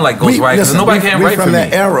why I don't like ghostwriting is nobody can write for me. From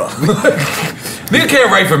that era. Nigga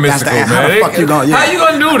can't write for Mystikal, man. How the fuck you gonna? How you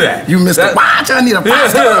gonna do that? You missed it. Watch, I need a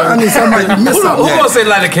pasta. I need somebody. You missed something. Who gonna say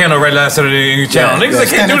light a candle right last Saturday in your channel?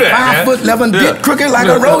 Niggas can't do that. 5'11", dick crooked like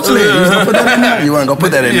a roach leg. You gonna put that in there? You wanna go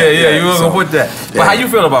put that in there? Yeah, you wanna go put that. But how you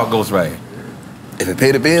feel about ghostwriting? If it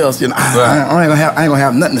pay the bills, you know, I ain't gonna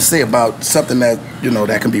have nothing to say about something that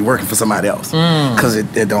that can be working for somebody else, because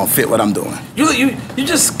it don't fit what I'm doing. You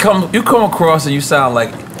just come across and you sound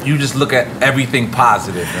like you just look at everything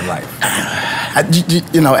positive in life. That's good.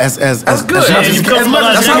 That's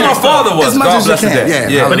how my father was. God bless him.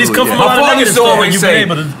 Yeah. But he's come from a lot of used to always say.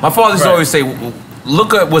 My father used to always say,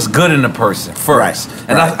 look at what's good in the person first,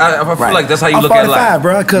 and I feel like that's how you look at life,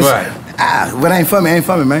 bro. Because what ain't for me, ain't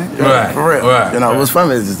for me, man. For real. What's for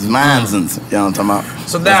me is minds, and you know what I'm talking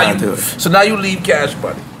about. So now you leave Cash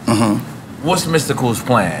Money. What's Mystikal's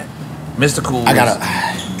plan? Mystical. I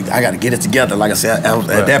gotta get it together. Like I said,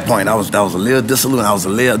 at that point, I was a little dissolute. I was a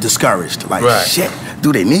little discouraged. Like shit,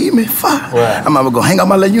 do they need me? Fuck. I'm gonna go hang up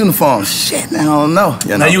my little uniform. Shit, now I don't know.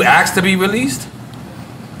 Now you asked to be released.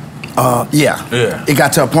 It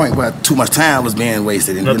got to a point where too much time was being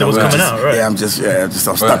wasted. And, Nothing was coming out, right? Yeah, I'm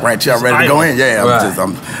stuck right here. I'm ready to go in. Yeah,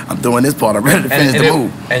 I'm doing this part. I'm ready to finish the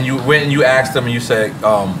move. And you went and you asked them and you said,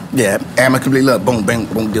 amicably, look, boom, bang,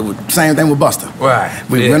 boom. Same thing with Busta. Right.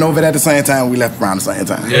 We went over there at the same time. We left around the same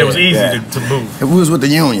time. Yeah, it was easy to move. It was with the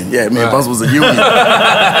union. Yeah, me and Busta was a union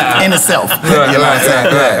in itself. You know what I'm saying?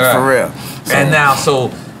 For real. And now, so.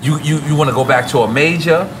 You want to go back to a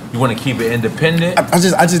major? You want to keep it independent? I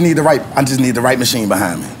just need the right machine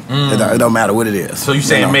behind me. It don't matter what it is. So you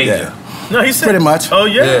saying major? No, he said pretty much. Oh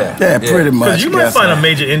yeah, pretty much. Because you might find a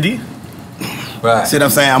major indie. Right. See what I'm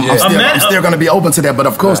saying? I'm still going to be open to that, but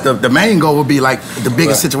of course the main goal would be like the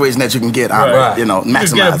biggest situation that you can get out of it,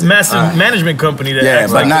 maximize get a massive management company that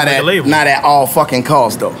but not at all fucking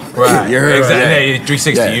cost though. Right. You heard? Exactly.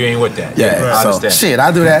 360, you ain't with that. I understand. Shit,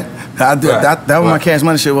 I do that. That was my Cash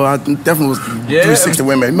Money shit. Well, I definitely was 360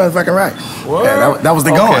 women. Motherfucking right. That was the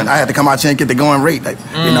going. I had to come out here and get the going rate. Like,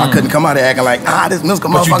 I couldn't come out here acting like, this Mystical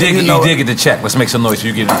motherfucker. But you did get the check. Let's make some noise so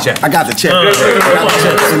you get the check. I got the check. That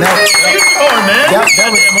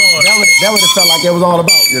would have felt like it was all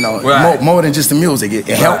about, more than just the music. It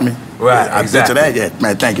helped me. Right, exactly. To that,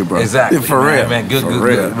 man, thank you, bro. Exactly. For real. Man, good.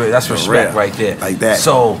 That's respect right there. Like that.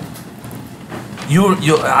 So,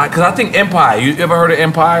 because I think Empire, you ever heard of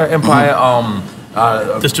Empire?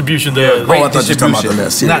 Distribution, great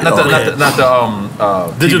distribution. Not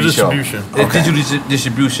the digital distribution. Digital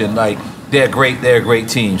distribution, like they're a great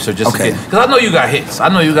team. So just because I know you got hits. Hits.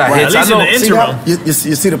 At least in the interim. You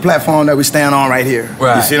see the platform that we stand on right here.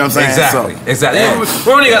 Right. You see what I'm saying? Exactly. Yeah.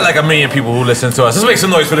 We only got like 1 million people who listen to us. Let's make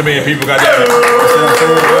some noise for the 1 million people. Goddamn it.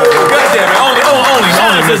 Goddamn it. Only.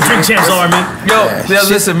 Drink Champs Army. Yo,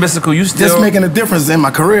 listen, Mystikal, you still... Just making a difference in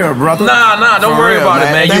my career, brother. Nah, don't worry about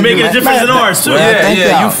it, man. You're making a difference in ours, too.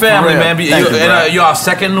 Yeah, you family, man. You're our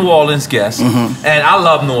second New Orleans guest. And I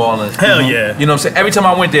love New Orleans. Hell yeah. You know what I'm saying? Every time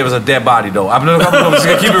I went there, it was a dead body, though. I'm just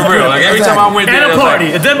gonna keep it real. Like, every time I went there, and a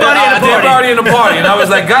party. A dead body and a party. A dead body and a party. And I was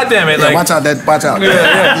like, God damn it. Yeah, like, watch out.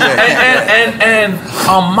 And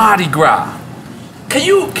Mardi Gras. Can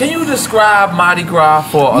you describe Mardi Gras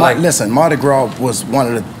for listen, Mardi Gras was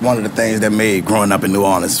one of the things that made growing up in New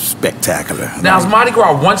Orleans spectacular. Now is Mardi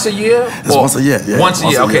Gras once a year? It's once a year. Yeah. Once a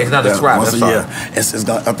year. Okay, now describe. Once a year. It's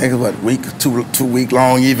gonna, I think it's what two week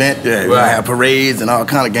long event. Yeah, we're gonna have parades and all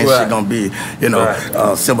kind of gang shit gonna be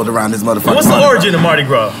assembled around this motherfucker. What's the origin of Mardi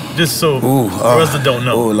Gras? Just so the rest of don't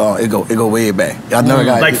know. Oh Lord, it go way back. I know it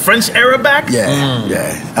got like French era back. Yeah.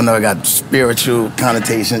 I know it got spiritual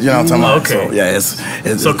connotations. You know what I'm talking about? Okay. So,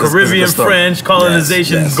 yeah, so Caribbean, French,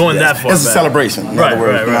 colonization going that far. It's a celebration. In other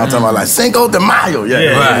words, you know what I'm talking about? Like Cinco de Mayo.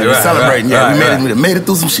 We're celebrating. We made it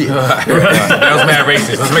through some shit. That was mad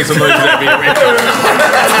racist. Let's make some noise for that being racist.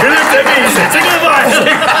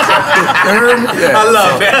 I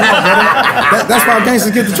love that. That's why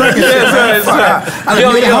gangsters get the track and shit. I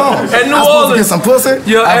done made it home. At New I supposed to get some pussy.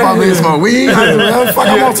 I probably get some weed. Fuck,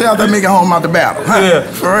 I'm gonna tell them make it home out the battle.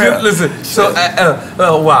 For real. Listen, so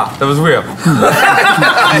wow, that was real.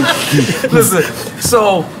 Listen,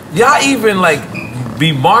 so y'all even like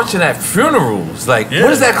be marching at funerals. Like,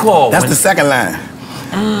 what is that called? That's the second line.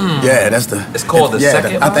 Yeah, that's the. It's called the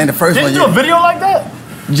second line? I think the first one. Did you do a video like that?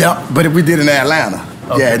 Yeah, but we did it in Atlanta.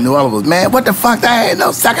 Okay. Yeah, New Orleans. Man, what the fuck? That ain't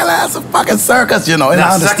no second line. It's a fucking circus, you know. And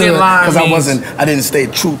I understood because I didn't stay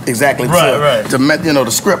true exactly to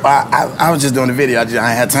the script. I was just doing the video. I ain't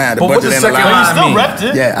had time to budget in the line. You still repped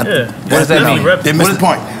it. Yeah. What does that mean? They missed the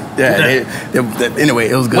point. Yeah, anyway,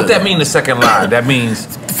 it was good. What that mean, the second line? That means...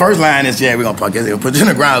 The first line is, we're going to put you in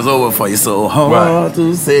the ground, it's over for you, so hard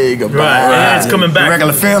to say goodbye. Right, it's coming back. The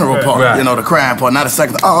regular funeral part, you know, the crying part, not the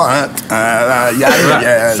second,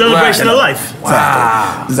 celebration of life.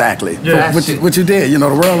 Wow. Exactly. Yeah. What you did, you know,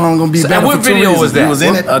 the world only going to be better and what for 2 video reasons. was that? You was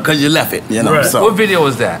in it because you left it, you know. Right. So. What video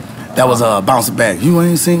was that? That was Bouncing Back. You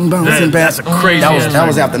ain't seen Bouncing Back. That's a crazy. That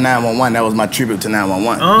was after 911. That was my tribute to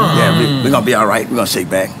 911. Yeah, we're gonna be all right. We're gonna shake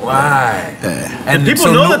back. Right. Yeah. And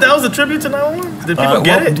people know that was a tribute to 911. Did people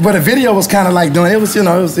get it? But the video was kind of like doing it was, you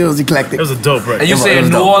know, it was eclectic. It was a dope record. And you saying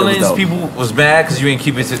New Orleans people was mad because you ain't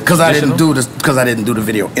keep it because I didn't do the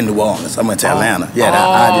video in New Orleans. I went to Atlanta. Yeah,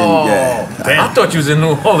 I didn't. Yeah. I thought you was in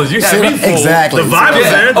New Orleans. You had me fooled. Exactly. The vibe was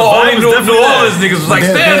there. Only New Orleans niggas was like,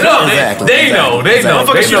 stand up. They know.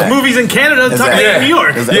 Motherfuckers shoot movies in Canada. New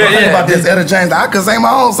York. The thing about this, Etta James, I could sing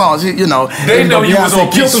my own songs. You know, they know you was on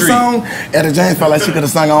Peachtree. Song, Etta James felt like she could have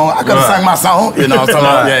sung on. I could have sung my song. You know,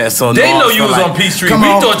 so they know you was on Peachtree. We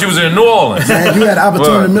thought you was in New Orleans. Man, you had the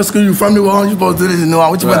opportunity in Mystikal. You from New Orleans. You supposed to do this in New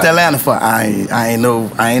Orleans. What you went to Atlanta for? I ain't know.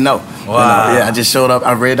 Wow. You know, I just showed up.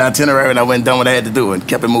 I read the itinerary and I went and done what I had to do and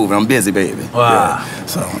kept it moving. I'm busy, baby. Wow.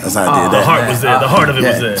 So that's how I did that. The heart was there. The heart of it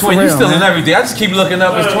was there. Twin, you still in everything. I just keep looking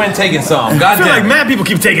up. Is Twin taking something? I feel like mad people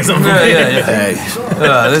keep taking something.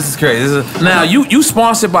 This is crazy. Now you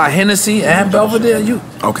sponsored by Hennessy and Belvedere.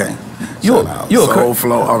 Okay. You Soul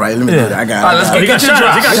Flow. All right, let me do that. I got it. Let's get your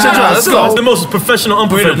drop. Let's go. It's the most professional,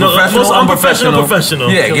 unprofessional. Most unprofessional, professional.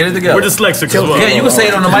 Yeah, get it together. We're dyslexics as well. Yeah, you can say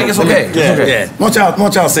it on the mic. It's okay. Yeah. Why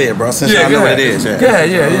don't y'all say it, bro? Since y'all know what it is. Yeah.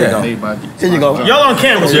 Here you go. Y'all on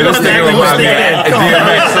camera, so you don't have to act like we're staying in.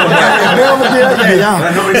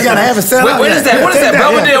 You gotta have it set up. What is that? What is that?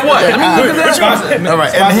 Belvedere what? Let me look at that. All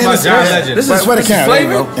right. And Hennessy. This is where the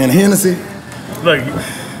camera. And Hennessy. Look.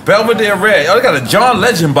 Belvedere Red. Oh, they got a John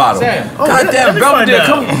Legend bottle. Goddamn, Belvedere.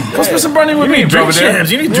 Come spit some brandy with me, Belvedere.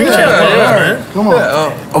 You need drink champs. Come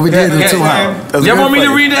on. We did it too high. Y'all want me to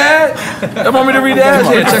read the ad? Y'all want me to read the ad?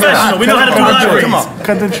 Yeah, check it out. We know how to do libraries. Come on.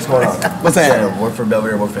 Cut the What's that? One for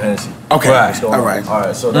Belvedere, one for Hennessy. Okay. All right.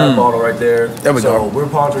 So that bottle right there. There we go. We're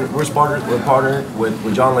partnered with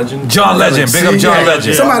John Legend. John Legend. Big up John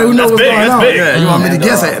Legend. Somebody who knows what's going on. Yeah. You want me to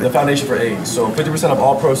guess at it? The Foundation for AIDS. So 50% of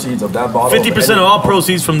all proceeds of that bottle. 50% of all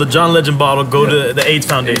proceeds from the John Legend bottle go to the AIDS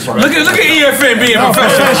Foundation. Look at EFN being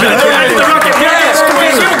professional.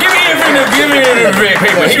 Give me the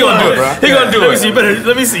paper. He gonna do it. He gonna do it.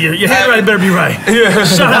 Let me see. Your handwriting better be right.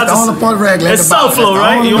 Shout out to the only part rag. It's Soul Flow,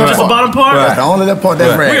 right? You want just the bottom part? Right. The only that part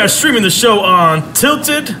that's rag. We are streaming the show on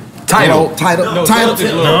Tilted. TiltedGlobal.com.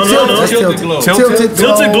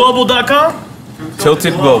 Tilted Global.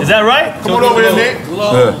 Tilted Global. Is that right? Come on over here, Nick.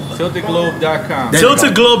 Tiltedglobe.com.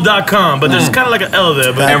 Tiltedglobe.com, but there's kind of like an L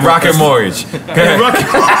there. But And Rocket Mortgage.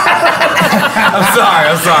 I'm sorry.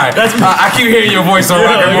 I keep hearing your voice on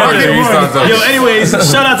Rocket Mortgage. Yo, anyways,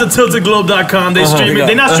 shout out to TiltedGlobe.com. They streaming.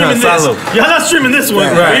 They're not streaming this. Y'all not streaming this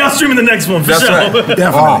one. But y'all streaming the next one for sure.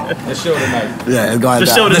 Definitely. The show tonight. Yeah, it's going The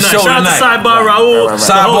down. show tonight. Shout out to Sidebar Raul.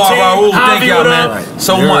 Sidebar Raul, thank y'all, man.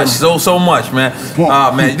 So much, so much, man.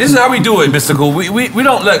 Man, this is how we do it, Mystical. We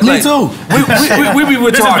don't let. Me too. We be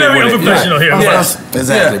retarded. This is very unprofessional here. Yes,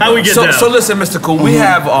 exactly. How we get down? So listen, Mystical. We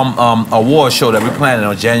have a award show that we're planning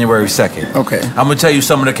on January 2nd. Okay. I'm gonna tell you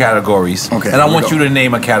some of the categories. Okay. And I want you to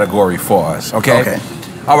name a category for us. Okay. Okay.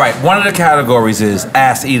 All right, one of the categories is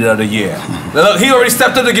Ass Eater of the Year. Look, he already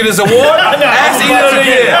stepped up to get his award. Ass Eater of the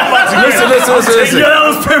Year. Listen. Yo, that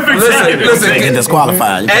was perfect. Listen. Get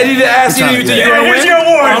disqualified. Eddie the Ass Eater, you think you're gonna Here's win? your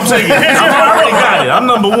award. I'm taking it. I already got it. I'm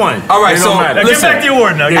number one. All right, It so don't matter. Now, give back the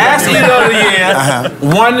award now. Ass Eater of the Year.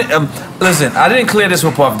 One. Listen, I didn't clear this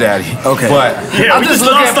with Puff Daddy. Okay. But Yeah, I we just just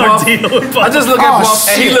look lost at our Puff. deal with Puff. I just look at Oh, Puff,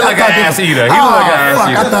 and he shit. look like I an thought ass you- eater. He look like an ass fuck,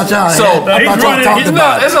 eater. I thought y'all So, I thought y'all talked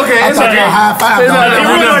about it. it's okay. I It's thought okay. y'all high five. It's all right. He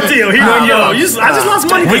ruined our deal. He ruined I just lost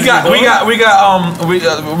money. We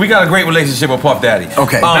got a great relationship with Puff Daddy.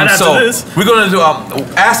 Okay. Right after So this. we're gonna do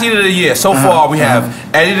Ass Eater of the Year. So far we have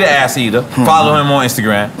Eddie the Ass Eater. Follow him on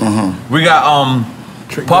Instagram. We got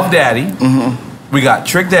Puff Daddy. We got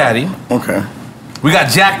Trick Daddy. Okay. We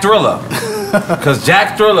got Jack Thriller. Cause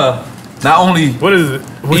Jack Thriller not only What is it?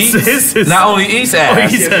 What's this? not only eats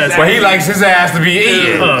ass, eats ass. but he likes his ass to be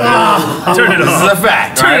eaten. Turn it This is off. a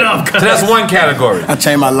fact. Turn it right? off, So that's one category. I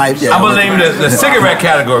changed my life. Yeah. I'm gonna name the cigarette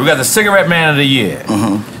category. We got the Cigarette Man of the Year.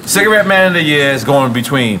 Cigarette Man of the Year is going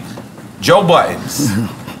between Joe Buttons,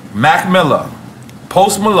 Mac Miller,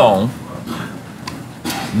 Post Malone,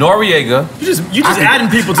 Noriega. You just adding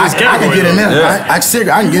people to this I can category. get in there. Yeah. I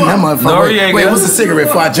can get in that motherfucker. Noriega. Wait, what's the cigarette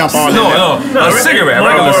before I jump on there? No, a cigarette, Marlboro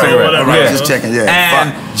regular or cigarette. whatever. Yeah. Just checking, yeah.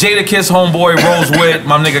 And Jada Kiss homeboy rolls with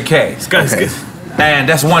my nigga K. Okay. And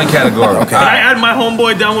that's one category. Okay. Can I add my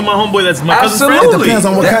homeboy down with my homeboy that's my cousin's friend? Absolutely. It depends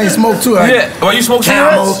on what kind you smoke too. Yeah. Well, you smoke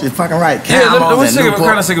Camels. cigarettes? You're fucking right. Yeah, Camels what and cigarette, what Newport.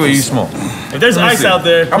 kind of cigarette you smoke? If there's ice out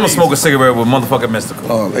there, I'm gonna smoke a cigarette with motherfucking Mystical.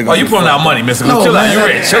 Oh, they Oh, gonna you be pulling out fucked money, Mystical. No, Chill out, man, you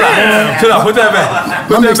rich. Chill out. Chill out. Put that back.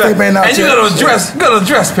 My Put that mixtape back. ain't out And you yet. got a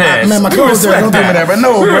dress pants. Man, my clothes dirty. Don't do me that, but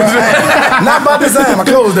no, bro. Not about design. My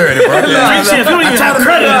clothes dirty, bro. you don't even have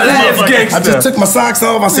credit on this That's motherfucker. gangster. I just took my socks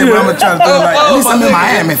off. I said, well, I'm gonna try to do it like, at least I'm in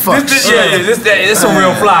Miami. Fuck. This some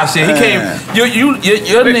real fly shit. He came. Your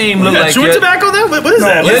name look like Chewing tobacco there? What is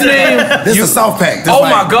that? your name. This is a soft pack. This Oh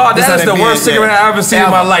like- my God, this that how is they the be, worst cigarette I've ever seen in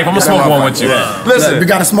my life. I'm gonna smoke one with you. Listen, we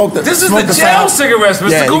gotta smoke the. this is smoke the jail sound. cigarettes, Mr.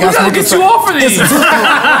 Yeah, Cool. you We gotta gotta smoke get the you off of these.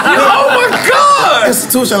 Oh my God.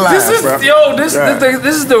 Institutionalized, This is bro.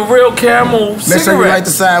 this is the real Camel Make sure you cigarette. light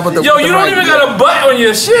the side with the. Yo, with you the don't right even bit. got a butt on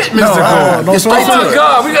your shit, Mr. Cool. no, Oh straight my to it.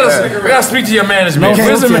 God, we gotta speak to your management. No,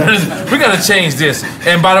 Where's the can't- management? We gotta change this.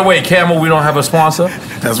 And by the way, Camel, we don't have a sponsor.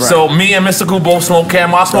 That's right. So me and Mystical both smoke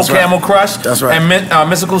Camel. I smoke That's right. Camel Crush. That's right. And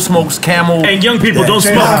Mystical smokes Camel. And young people don't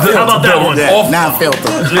smoke. How about that one? Yeah,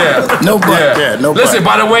 non-filter. Yeah. No butt. Yeah, no butt. Listen,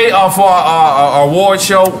 by the way, for our award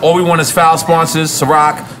show, all we want is foul sponsors: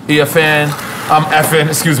 Ciroc, EFN, FN,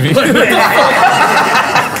 excuse me.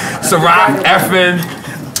 Ciroc, FN,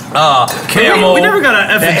 Camel. We never got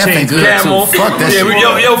an That effing effing change. good Camel. too. Fuck that Yeah,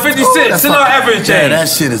 shit. yo, 50 Cent, send our effing Yeah, change. that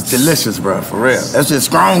shit is delicious, bro. For real. That's just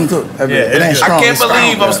strong too. It ain't strong. I can't it's strong,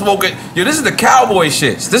 believe I'm bro. smoking. Yo, this is the cowboy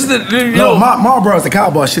shit. This is the No, Marlboro's the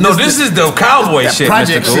cowboy shit. No, this is the cowboy that shit.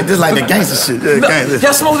 project Mystical. shit. This is like the gangster shit. Yeah, gangster.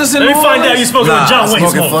 Y'all smoke this in Let New me find out Orleans? you smoking Nah, with John Wayne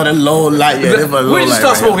Smoking smoke. for the low light. Yeah, this for the low Where did you light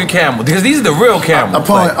start right smoking Camel? Because these are the real Camel.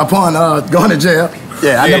 Upon going to jail.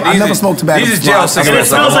 Yeah, I never smoked tobacco. These are jail And it cigarettes.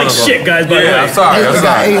 smells like shit, guys, by the Yeah, way. I'm sorry. We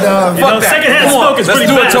got 8 You know, Fuck that. secondhand Come on, smoke is let's pretty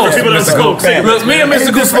do a bad for toast, people that Mystical. smoke cigarettes. Look, me and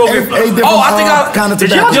Mystical smoking. different, Oh, I think kind of Did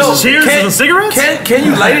y'all tobacco. just cheers to the cigarettes? Can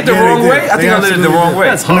you light it the Yeah, they wrong did. way? I think They I lit it the absolutely wrong did. way.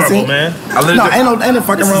 That's horrible, man. I lit No, it the ain't no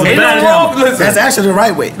fucking wrong with Ain't that. no wrong. Listen. That's actually the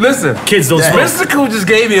right way. Listen. Kids don't smoke. Mystical just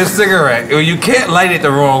gave me a cigarette. You can't light it the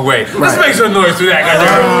wrong way. Let's make some noise for that, guys.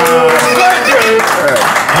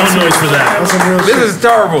 No noise for that. This is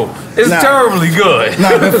terrible. It's Nah. terribly good. No,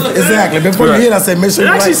 exactly. Before you hit, I said, make sure It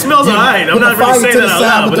you actually light- smells you alright. I'm put not the really fire saying to that the out side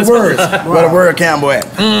loud, with but the it words. Where the word Campbell at.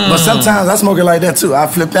 But sometimes I smoke it like that too. I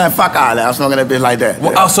flip that fuck out of that. I'm smoking that bitch like that.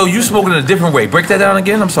 Well, so you smoking a different way. Break that down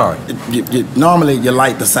again. I'm sorry. Normally you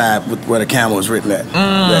light the side with where the Camel is written at.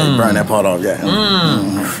 Yeah, you burn that part off. Yeah.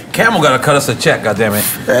 Camel gotta cut us a check, goddammit.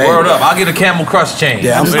 Hey. Word up. I'll get a Camel Crush change.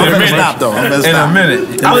 Yeah, I'm in a gonna minute. stop though. I'm gonna In a stop. minute.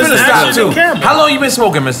 I'm It's gonna stop actually too. Camel. How long you been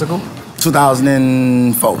smoking, Mystical?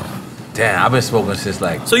 2004. Damn, I've been smoking since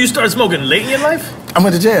like. So you started smoking late in your life? I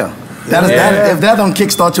went to jail. If that don't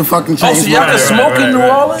kickstart your fucking change. Oh, so y'all can smoke in New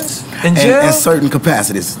Orleans? In jail? In certain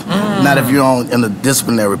capacities. Not if you're in the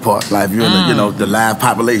disciplinary part. Like if you're in the, the live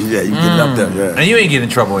population, yeah, you get it up there. Yeah. And you ain't getting in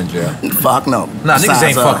trouble in jail? Fuck no. Nah, niggas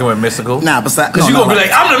ain't fucking with Mystikal. Nah, besides... Because you gonna be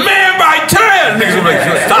like, I'm the man by 10! Niggas gonna be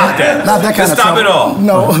like, stop that. Not that kind of stop it all.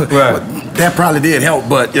 No. Right. That probably did help,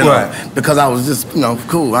 but, you know, because I was just,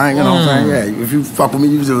 cool. I ain't, you know what I'm saying? Yeah, if you fuck with me,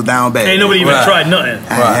 you just down bad. Ain't nobody even tried nothing.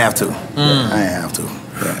 I ain't have to. I ain't have to.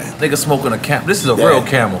 Yeah. Nigga smoking a camel. This is a real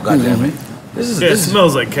camel, goddamn it. It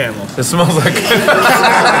smells like camel. It smells like camel.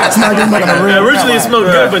 It's not good like a real originally it smelled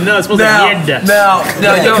good, but now it smells like yenda. Now,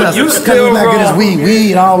 yo, you still not roll. good as weed.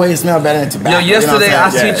 Weed always smell better than tobacco. Yo, yesterday I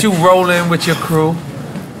seen you rolling with your crew.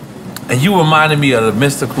 And you reminded me of the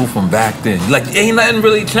Mystikal from back then. Like, ain't nothing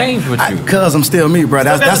really changed with you. Cause I'm still me, bro.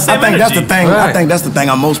 I think that's the thing. Right. I think that's the thing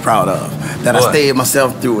I'm most proud of. That I stayed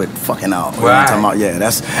myself through it fucking out. You know what I'm talking about? Yeah,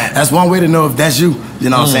 that's one way to know if that's you. You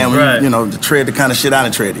know what I'm saying? When you to tread the kind of shit I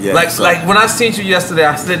done treaded. Yeah. Like when I seen you yesterday,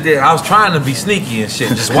 I stood there. I was trying to be sneaky and shit,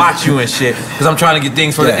 just watch you and shit, because I'm trying to get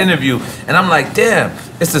things for the interview. And I'm like, damn,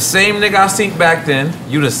 it's the same nigga I seen back then.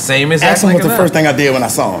 You the same as Ask him what the first thing I did when I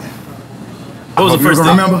saw him. What was the first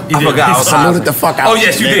thing? Remember? I forgot. I saluted the fuck out. Oh,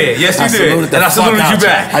 yes, you did. Yes, you did. And I saluted you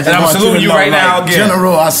back. And I'm saluting you right now again.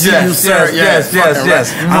 General, I see you, sir. Yes.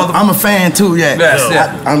 I'm a fan, too, yeah.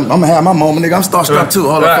 I'm going to have my moment, nigga. I'm starstruck, too.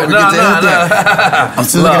 Hold on, before we get to that. I'm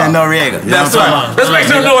still looking at N.O.R.E. That's right. Let's make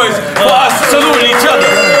some noise for us saluting each other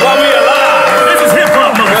while we alive. This is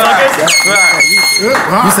hip-hop, motherfuckers.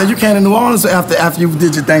 You said you came to New Orleans after you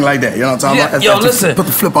did your thing like that. You know what I'm talking about? Yo, listen. Put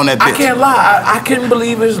the flip on that bitch. I can't lie. I couldn't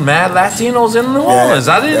believe there's mad Latinos in New Orleans.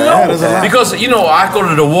 I didn't know. Because, I go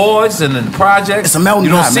to the wards and the projects. It's a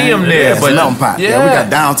melting pot, you don't see them there. It's a melting pot. Yeah, we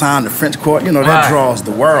got downtown, the French Quarter. That draws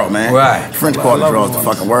the world, man. Right. French Quarter draws the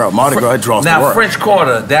fucking world. Mardi Gras draws the world. Now, French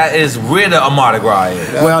Quarter, that is where the Mardi Gras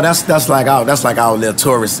is. Well, that's like our little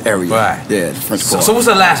tourist area. Right. Yeah, the French Quarter. So what's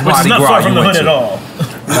the last Which Mardi is not Gras far from you the went hood to? at all.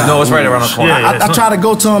 No, it's right around the corner. I try to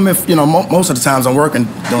go to them if, most of the times I'm working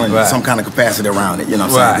doing some kind of capacity around it, you know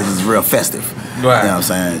what I'm saying? Because it's real festive. Right. You know what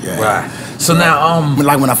I'm saying? Yeah. Right. So now,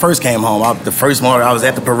 like when I first came home, the first morning I was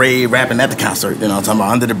at the parade rapping at the concert, you know what I'm talking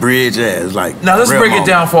about, under the bridge, yeah, it's like. Now let's break it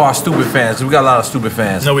down for our stupid fans. We got a lot of stupid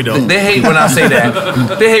fans. No, we don't. They hate when I say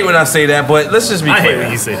that. But let's just be clear. I hate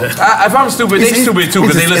when you say that. If I'm stupid, they stupid too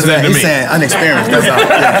because they listening to me. He's saying unexperienced, that's all.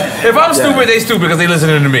 Yeah. If I'm stupid, they stupid because they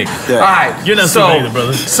listening to me. Yeah. All right. You're not stupid either,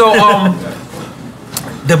 brother. So,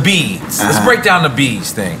 the beads. Let's break down the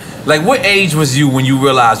beads thing. Like, what age was you when you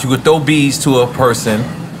realized you could throw beads to a person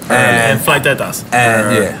and flight that does?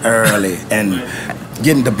 Early. And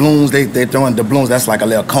getting doubloons, they throwing doubloons, that's like a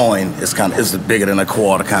little coin. It's bigger than a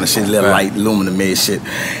quarter kind of shit, little light, aluminum made shit.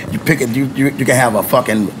 You pick it, you can have a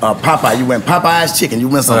fucking Popeye. You went Popeye's chicken, you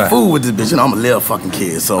went some food with this bitch. I'm a little fucking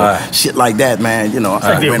kid, so shit like that, man, It's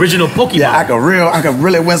like the original Pokemon. Yeah, I could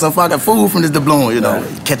really win some fucking food from this doubloon,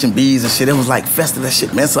 catching bees and shit. It was like festive, that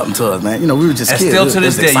shit meant something to us, man. We were just and kids. Still to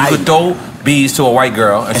this day, you could throw beads to a white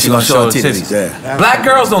girl and she gonna show her titties. Yeah. Black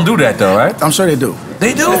girls don't do that though, right? I'm sure they do.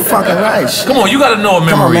 They do? They're fucking right. Come on, you gotta know a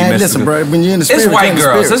memory. Come on, man. Listen, bro. When you're in the spirit, it's white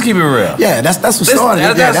girls. Let's keep it real. Yeah, that's what started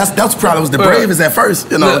it. Yeah, that's probably was the bravest at first.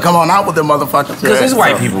 Come on out with them motherfuckers. Because it's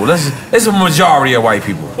white people. It's a majority of white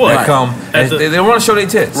people that come. And they want to show their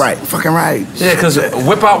tits. Right. Fucking right. Yeah, because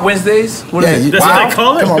Whip Out Wednesdays. That's what they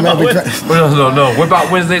call it. Come on, man. No. Whip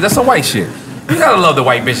Out Wednesdays. That's some white shit. You gotta love the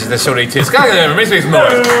white bitches that show their tits. Gotta make some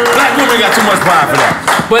noise. Black women got too much pride for that.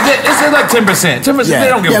 But it's like 10%. 10%, they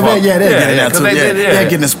don't give a fuck. Yeah, they're getting that too. They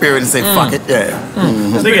get in the spirit and say, fuck it. Yeah.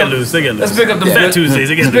 They get loose. Let's pick up them Fat Tuesdays.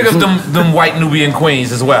 Let's pick up them white Nubian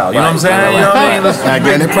queens as well. You know what I'm saying? You know what I mean? Let's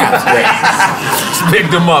get their props. Let's pick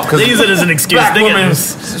them up. They use it as an excuse. Black women,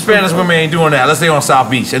 Spanish women ain't doing that. Let's stay on South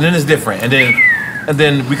Beach. And then it's different. And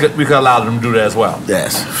then we could allow them to do that as well.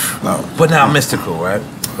 Yes. But now Mystikal, right?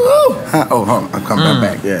 Oh, hold on. I'm coming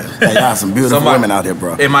back. Yeah. Hey, y'all some beautiful women out here,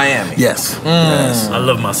 bro. In Miami. Yes. I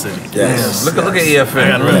love my city. Yes. Look at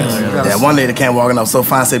EFN. Yeah, one lady came walking up so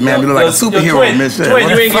fine, said, man, you look like a superhero, Miss. Twin,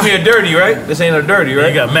 you ain't give me a dirty, right? This ain't a dirty, right?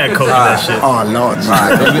 You got mad coat of that shit. Oh, Lord.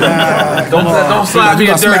 Don't slide me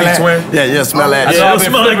a dirty, twin. Yeah, smell that. Yeah, it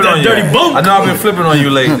smell like that dirty boat. I know I've been flipping on you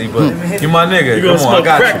lately, but you my nigga. Come on, I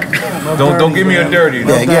got you. Don't give me a dirty. You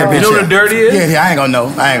know what a dirty is? Yeah, I ain't gonna know.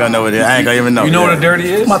 I ain't gonna know what it is. I ain't gonna even know. You know what a dirty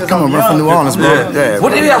is? Come on, bro, from New Orleans, bro. Yeah.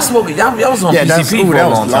 What did y'all smoking? Y'all was on PCP for a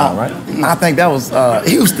long time, right? I think that was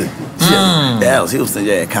Houston. Yeah, that was Houston.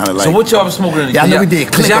 Yeah, kind of like. So what y'all was smoking? Yeah, I know we did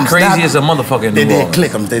Click'ems. Cause y'all crazy as a motherfucker. They did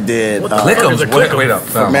Click'ems. They did Click'ems. Wait up.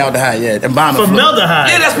 Formaldehyde. Yeah, Formaldehyde.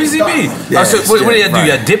 Yeah, that's PCB. Yeah, so what do you do?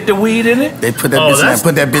 You dip the weed in it? They put that bitch in there.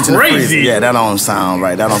 Put that bitch in the freezer. Yeah, that don't sound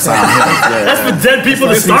right. That don't sound right. That's for dead people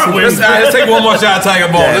to start with. Let's take one more shot of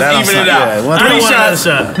Tiger Ball. Let's even it out. 3 shots.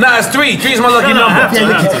 Nah, it's 3. 3 is my lucky number.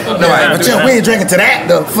 But we ain't drinking to that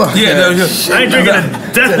though. Fuck. Yeah, I ain't drinking a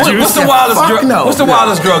death juice. What's the wildest drug? What's the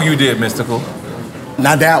wildest drug you did, Mystikal?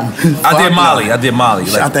 Not that one. I did Molly. I did Molly.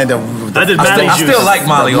 I think that. I still like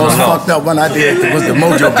Molly on the low. Fucked up one I did was the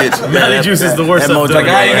Mojo bitch. Molly juice is the worst. Like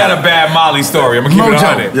I ain't got a bad Molly story. I'm gonna keep it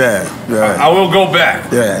on it. Yeah. I will go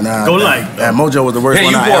back. Yeah, nah. Go like. Yeah, Mojo was the worst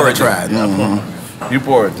one I ever tried. You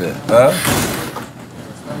pour it there.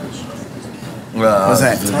 What's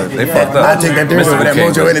that? They fucked up. I take that difference with that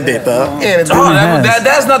Mojo any day, thug.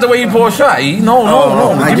 That's not the way you pour a shot. No.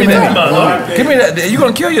 Give me that. Give me that. You're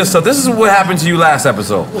gonna kill yourself. This is what happened to you last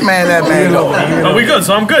episode. Man, that man. Oh, we good.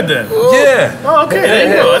 So I'm good then. Yeah. Oh, okay. There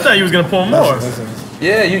you go. I thought you was gonna pour more.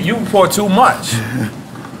 Yeah, you pour too much.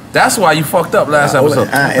 That's why you fucked up last episode.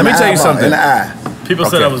 Let me tell you something. People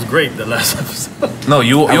said I was great the last episode. No,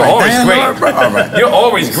 you're always great. You're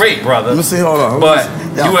always great, brother. Let me see. Hold on. But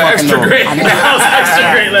you were extra great. I was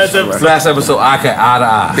extra great last episode. Last episode, I could eye to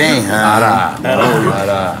eye. Damn. Eye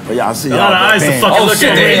to eye. But y'all see y'all. Eye to eye is the fucking Oh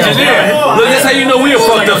shit, the engineer. Look, that's how you know we a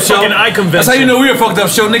fucked up show. That's how you know we a fucked up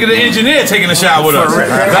show. Nigga, the engineer taking a shot with us.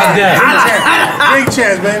 Goddamn. Big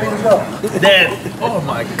chance, baby. Let's go. Dad. Oh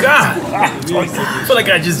my God. I feel like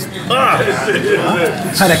I just.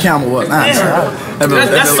 How that camera was.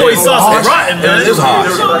 That soy sauce is rotten, man. It's hard.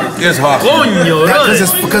 It's hard.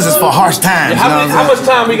 Because it's for harsh times. How much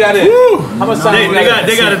time we got in? How much time we got?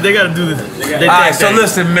 They gotta do this. All right, so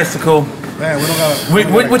listen, Mystikal. Man, we don't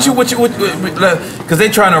got. Because they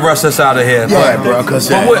trying to rush us out of here. Yeah, bro.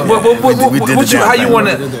 How you want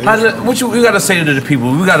to? What you got to say to the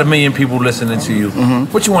people? We got 1 million people listening to you.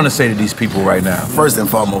 What you want to say to these people right now? First and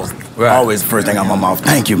foremost, always the first thing out my mouth.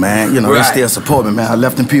 Thank you, man. You know, they still support me, man. I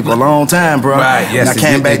left them people a long time, bro. Right. Yes. And I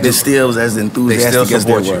came back. They still as enthusiastic as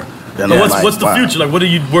they were. So what's the future? Like, what are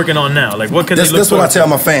you working on now? Like, what can they look for? That's what I tell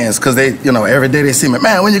my fans, because they, every day they see me,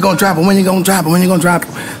 man, when you gonna drop it? When you gonna drop it? When you gonna drop it?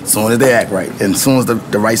 As soon as they act right, and as soon as the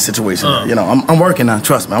right situation, I'm working now.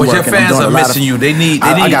 Trust me, I'm working. But your fans are missing you. They need.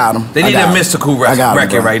 I got them. They need a Mystikal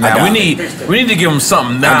record right now. We need to give them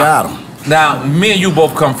something now. I got them. Now, me and you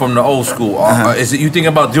both come from the old school. Is it you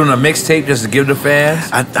thinking about doing a mixtape just to give the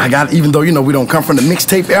fans? I got, even though we don't come from the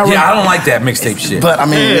mixtape era. Yeah, I don't like that mixtape shit. But I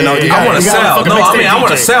mean, I want to sell. No, I mean I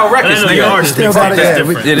want to sell records, nigga. Still got it.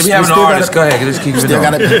 If we have an artist, go ahead, just keep it on.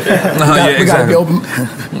 We gotta be open.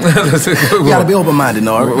 We gotta be open-minded,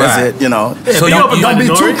 N.O.R.E. That's it. So don't be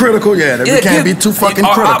too critical. Yeah, we can't be too fucking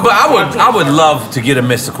critical. But I would love to get a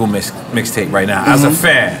Mystikal mixtape right now as a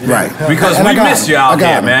fan. Right. Because we miss you out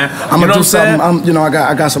there, man. I'm gonna do something.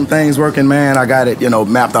 I got some things working, man. I got it,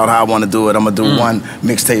 mapped out how I want to do it. I'm gonna do one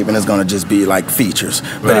mixtape, and it's gonna just be like features,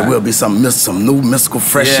 but it will be some new Mystikal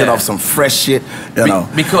fresh shit off some fresh shit,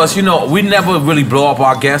 Because we never really blow up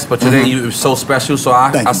our guests, but today you were so special. So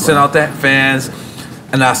I sent out that fans,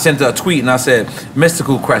 and I sent a tweet, and I said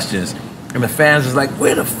Mystikal questions. And the fans was like,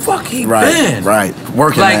 where the fuck he been? Right.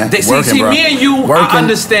 Working, like, man. They see me and you, I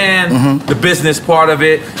understand the business part of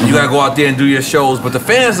it. You gotta go out there and do your shows, but the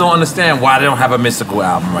fans don't understand why they don't have a Mystikal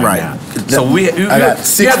album right now. So you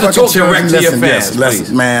have to talk direct to your fans,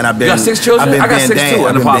 please. Man, you got 6 children? I got 6 too,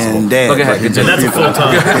 and impossible. Go ahead, continue. That's a full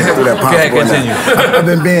time. Go ahead, continue. I've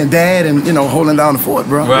been being dad and, holding down the fort,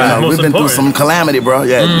 bro. We've been through some calamity, bro.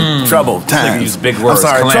 Yeah, trouble times. Use big words.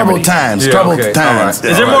 I'm sorry, trouble times. Trouble times.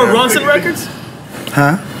 Is there more Ronson records?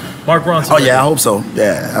 Huh? Mark Ronson. Oh yeah, I hope so.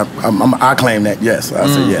 Yeah, I claim that. Yes, I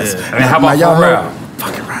say yes. Yeah. And how about Pharrell?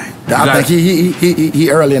 Fucking right. I think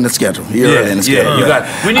he early in the schedule. We need a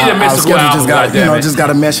Mystikal album. Just got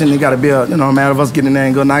to mesh and it got to be a matter of us getting in there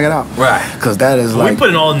and go knock it out. Right. Because that is we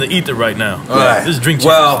put it all in the ether right now. Right. Just drink.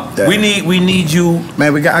 Well, we need you.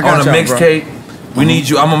 Man, I got on a mixtape. We need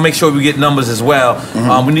you. I'm gonna make sure we get numbers as well.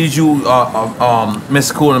 We need you,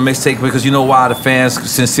 Mystikal, on a mixtape, because you know why? The fans,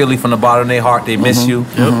 sincerely from the bottom of their heart, they miss you.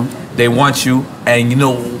 They want you, and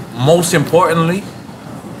most importantly,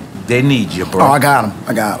 they need you, bro. Oh, I got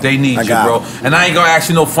them. They need you, bro. And I ain't gonna ask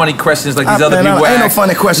you no funny questions like these other people ask. Ain't no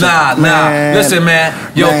funny questions. Nah. Listen, man.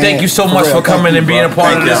 Thank you so much for coming and being a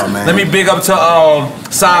part of this. Let me big up to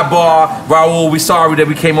Sidebar, Raul. We sorry that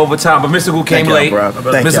we came over time, but Mystikal came late.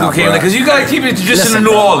 Mystikal came late because you gotta keep it tradition in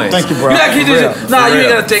New Orleans. Thank you, bro. You gotta keep it. Nah, you ain't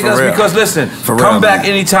gotta take us because listen, come back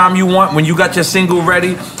anytime you want. When you got your single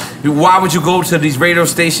ready, Why would you go to these radio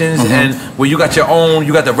stations and where you got your own,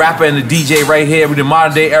 you got the rapper and the DJ right here, with the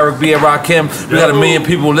modern day Eric B and Rakim. We got 1 million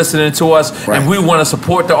people listening to us, and we want to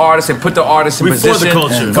support the artists and put the artists in position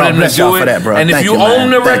for them to do it. And if you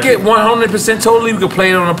own the record 100% totally, we can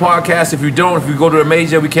play it on the podcast. If you don't, if you go to a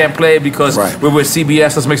major, we can't play it because we're with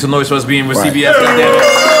CBS. Let's make some noise for us being with CBS.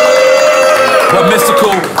 But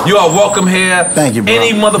Mystikal, you are welcome here. Thank you, bro.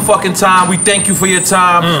 Any motherfucking time. We thank you for your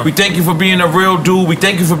time. We thank you for being a real dude. We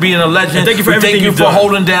thank you for being a legend. And thank you for everything you've done.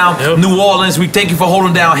 holding down New Orleans. We thank you for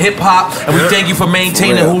holding down hip hop. And we thank you for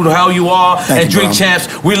maintaining who the hell you are. And Drink Champs,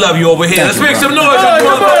 we love you over here. Let's make some noise.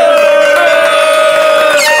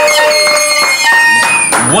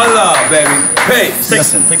 One love, baby. Peace.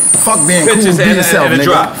 Listen, fuck being cool. Be yourself,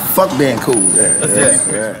 nigga. Fuck being cool.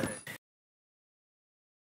 Yeah.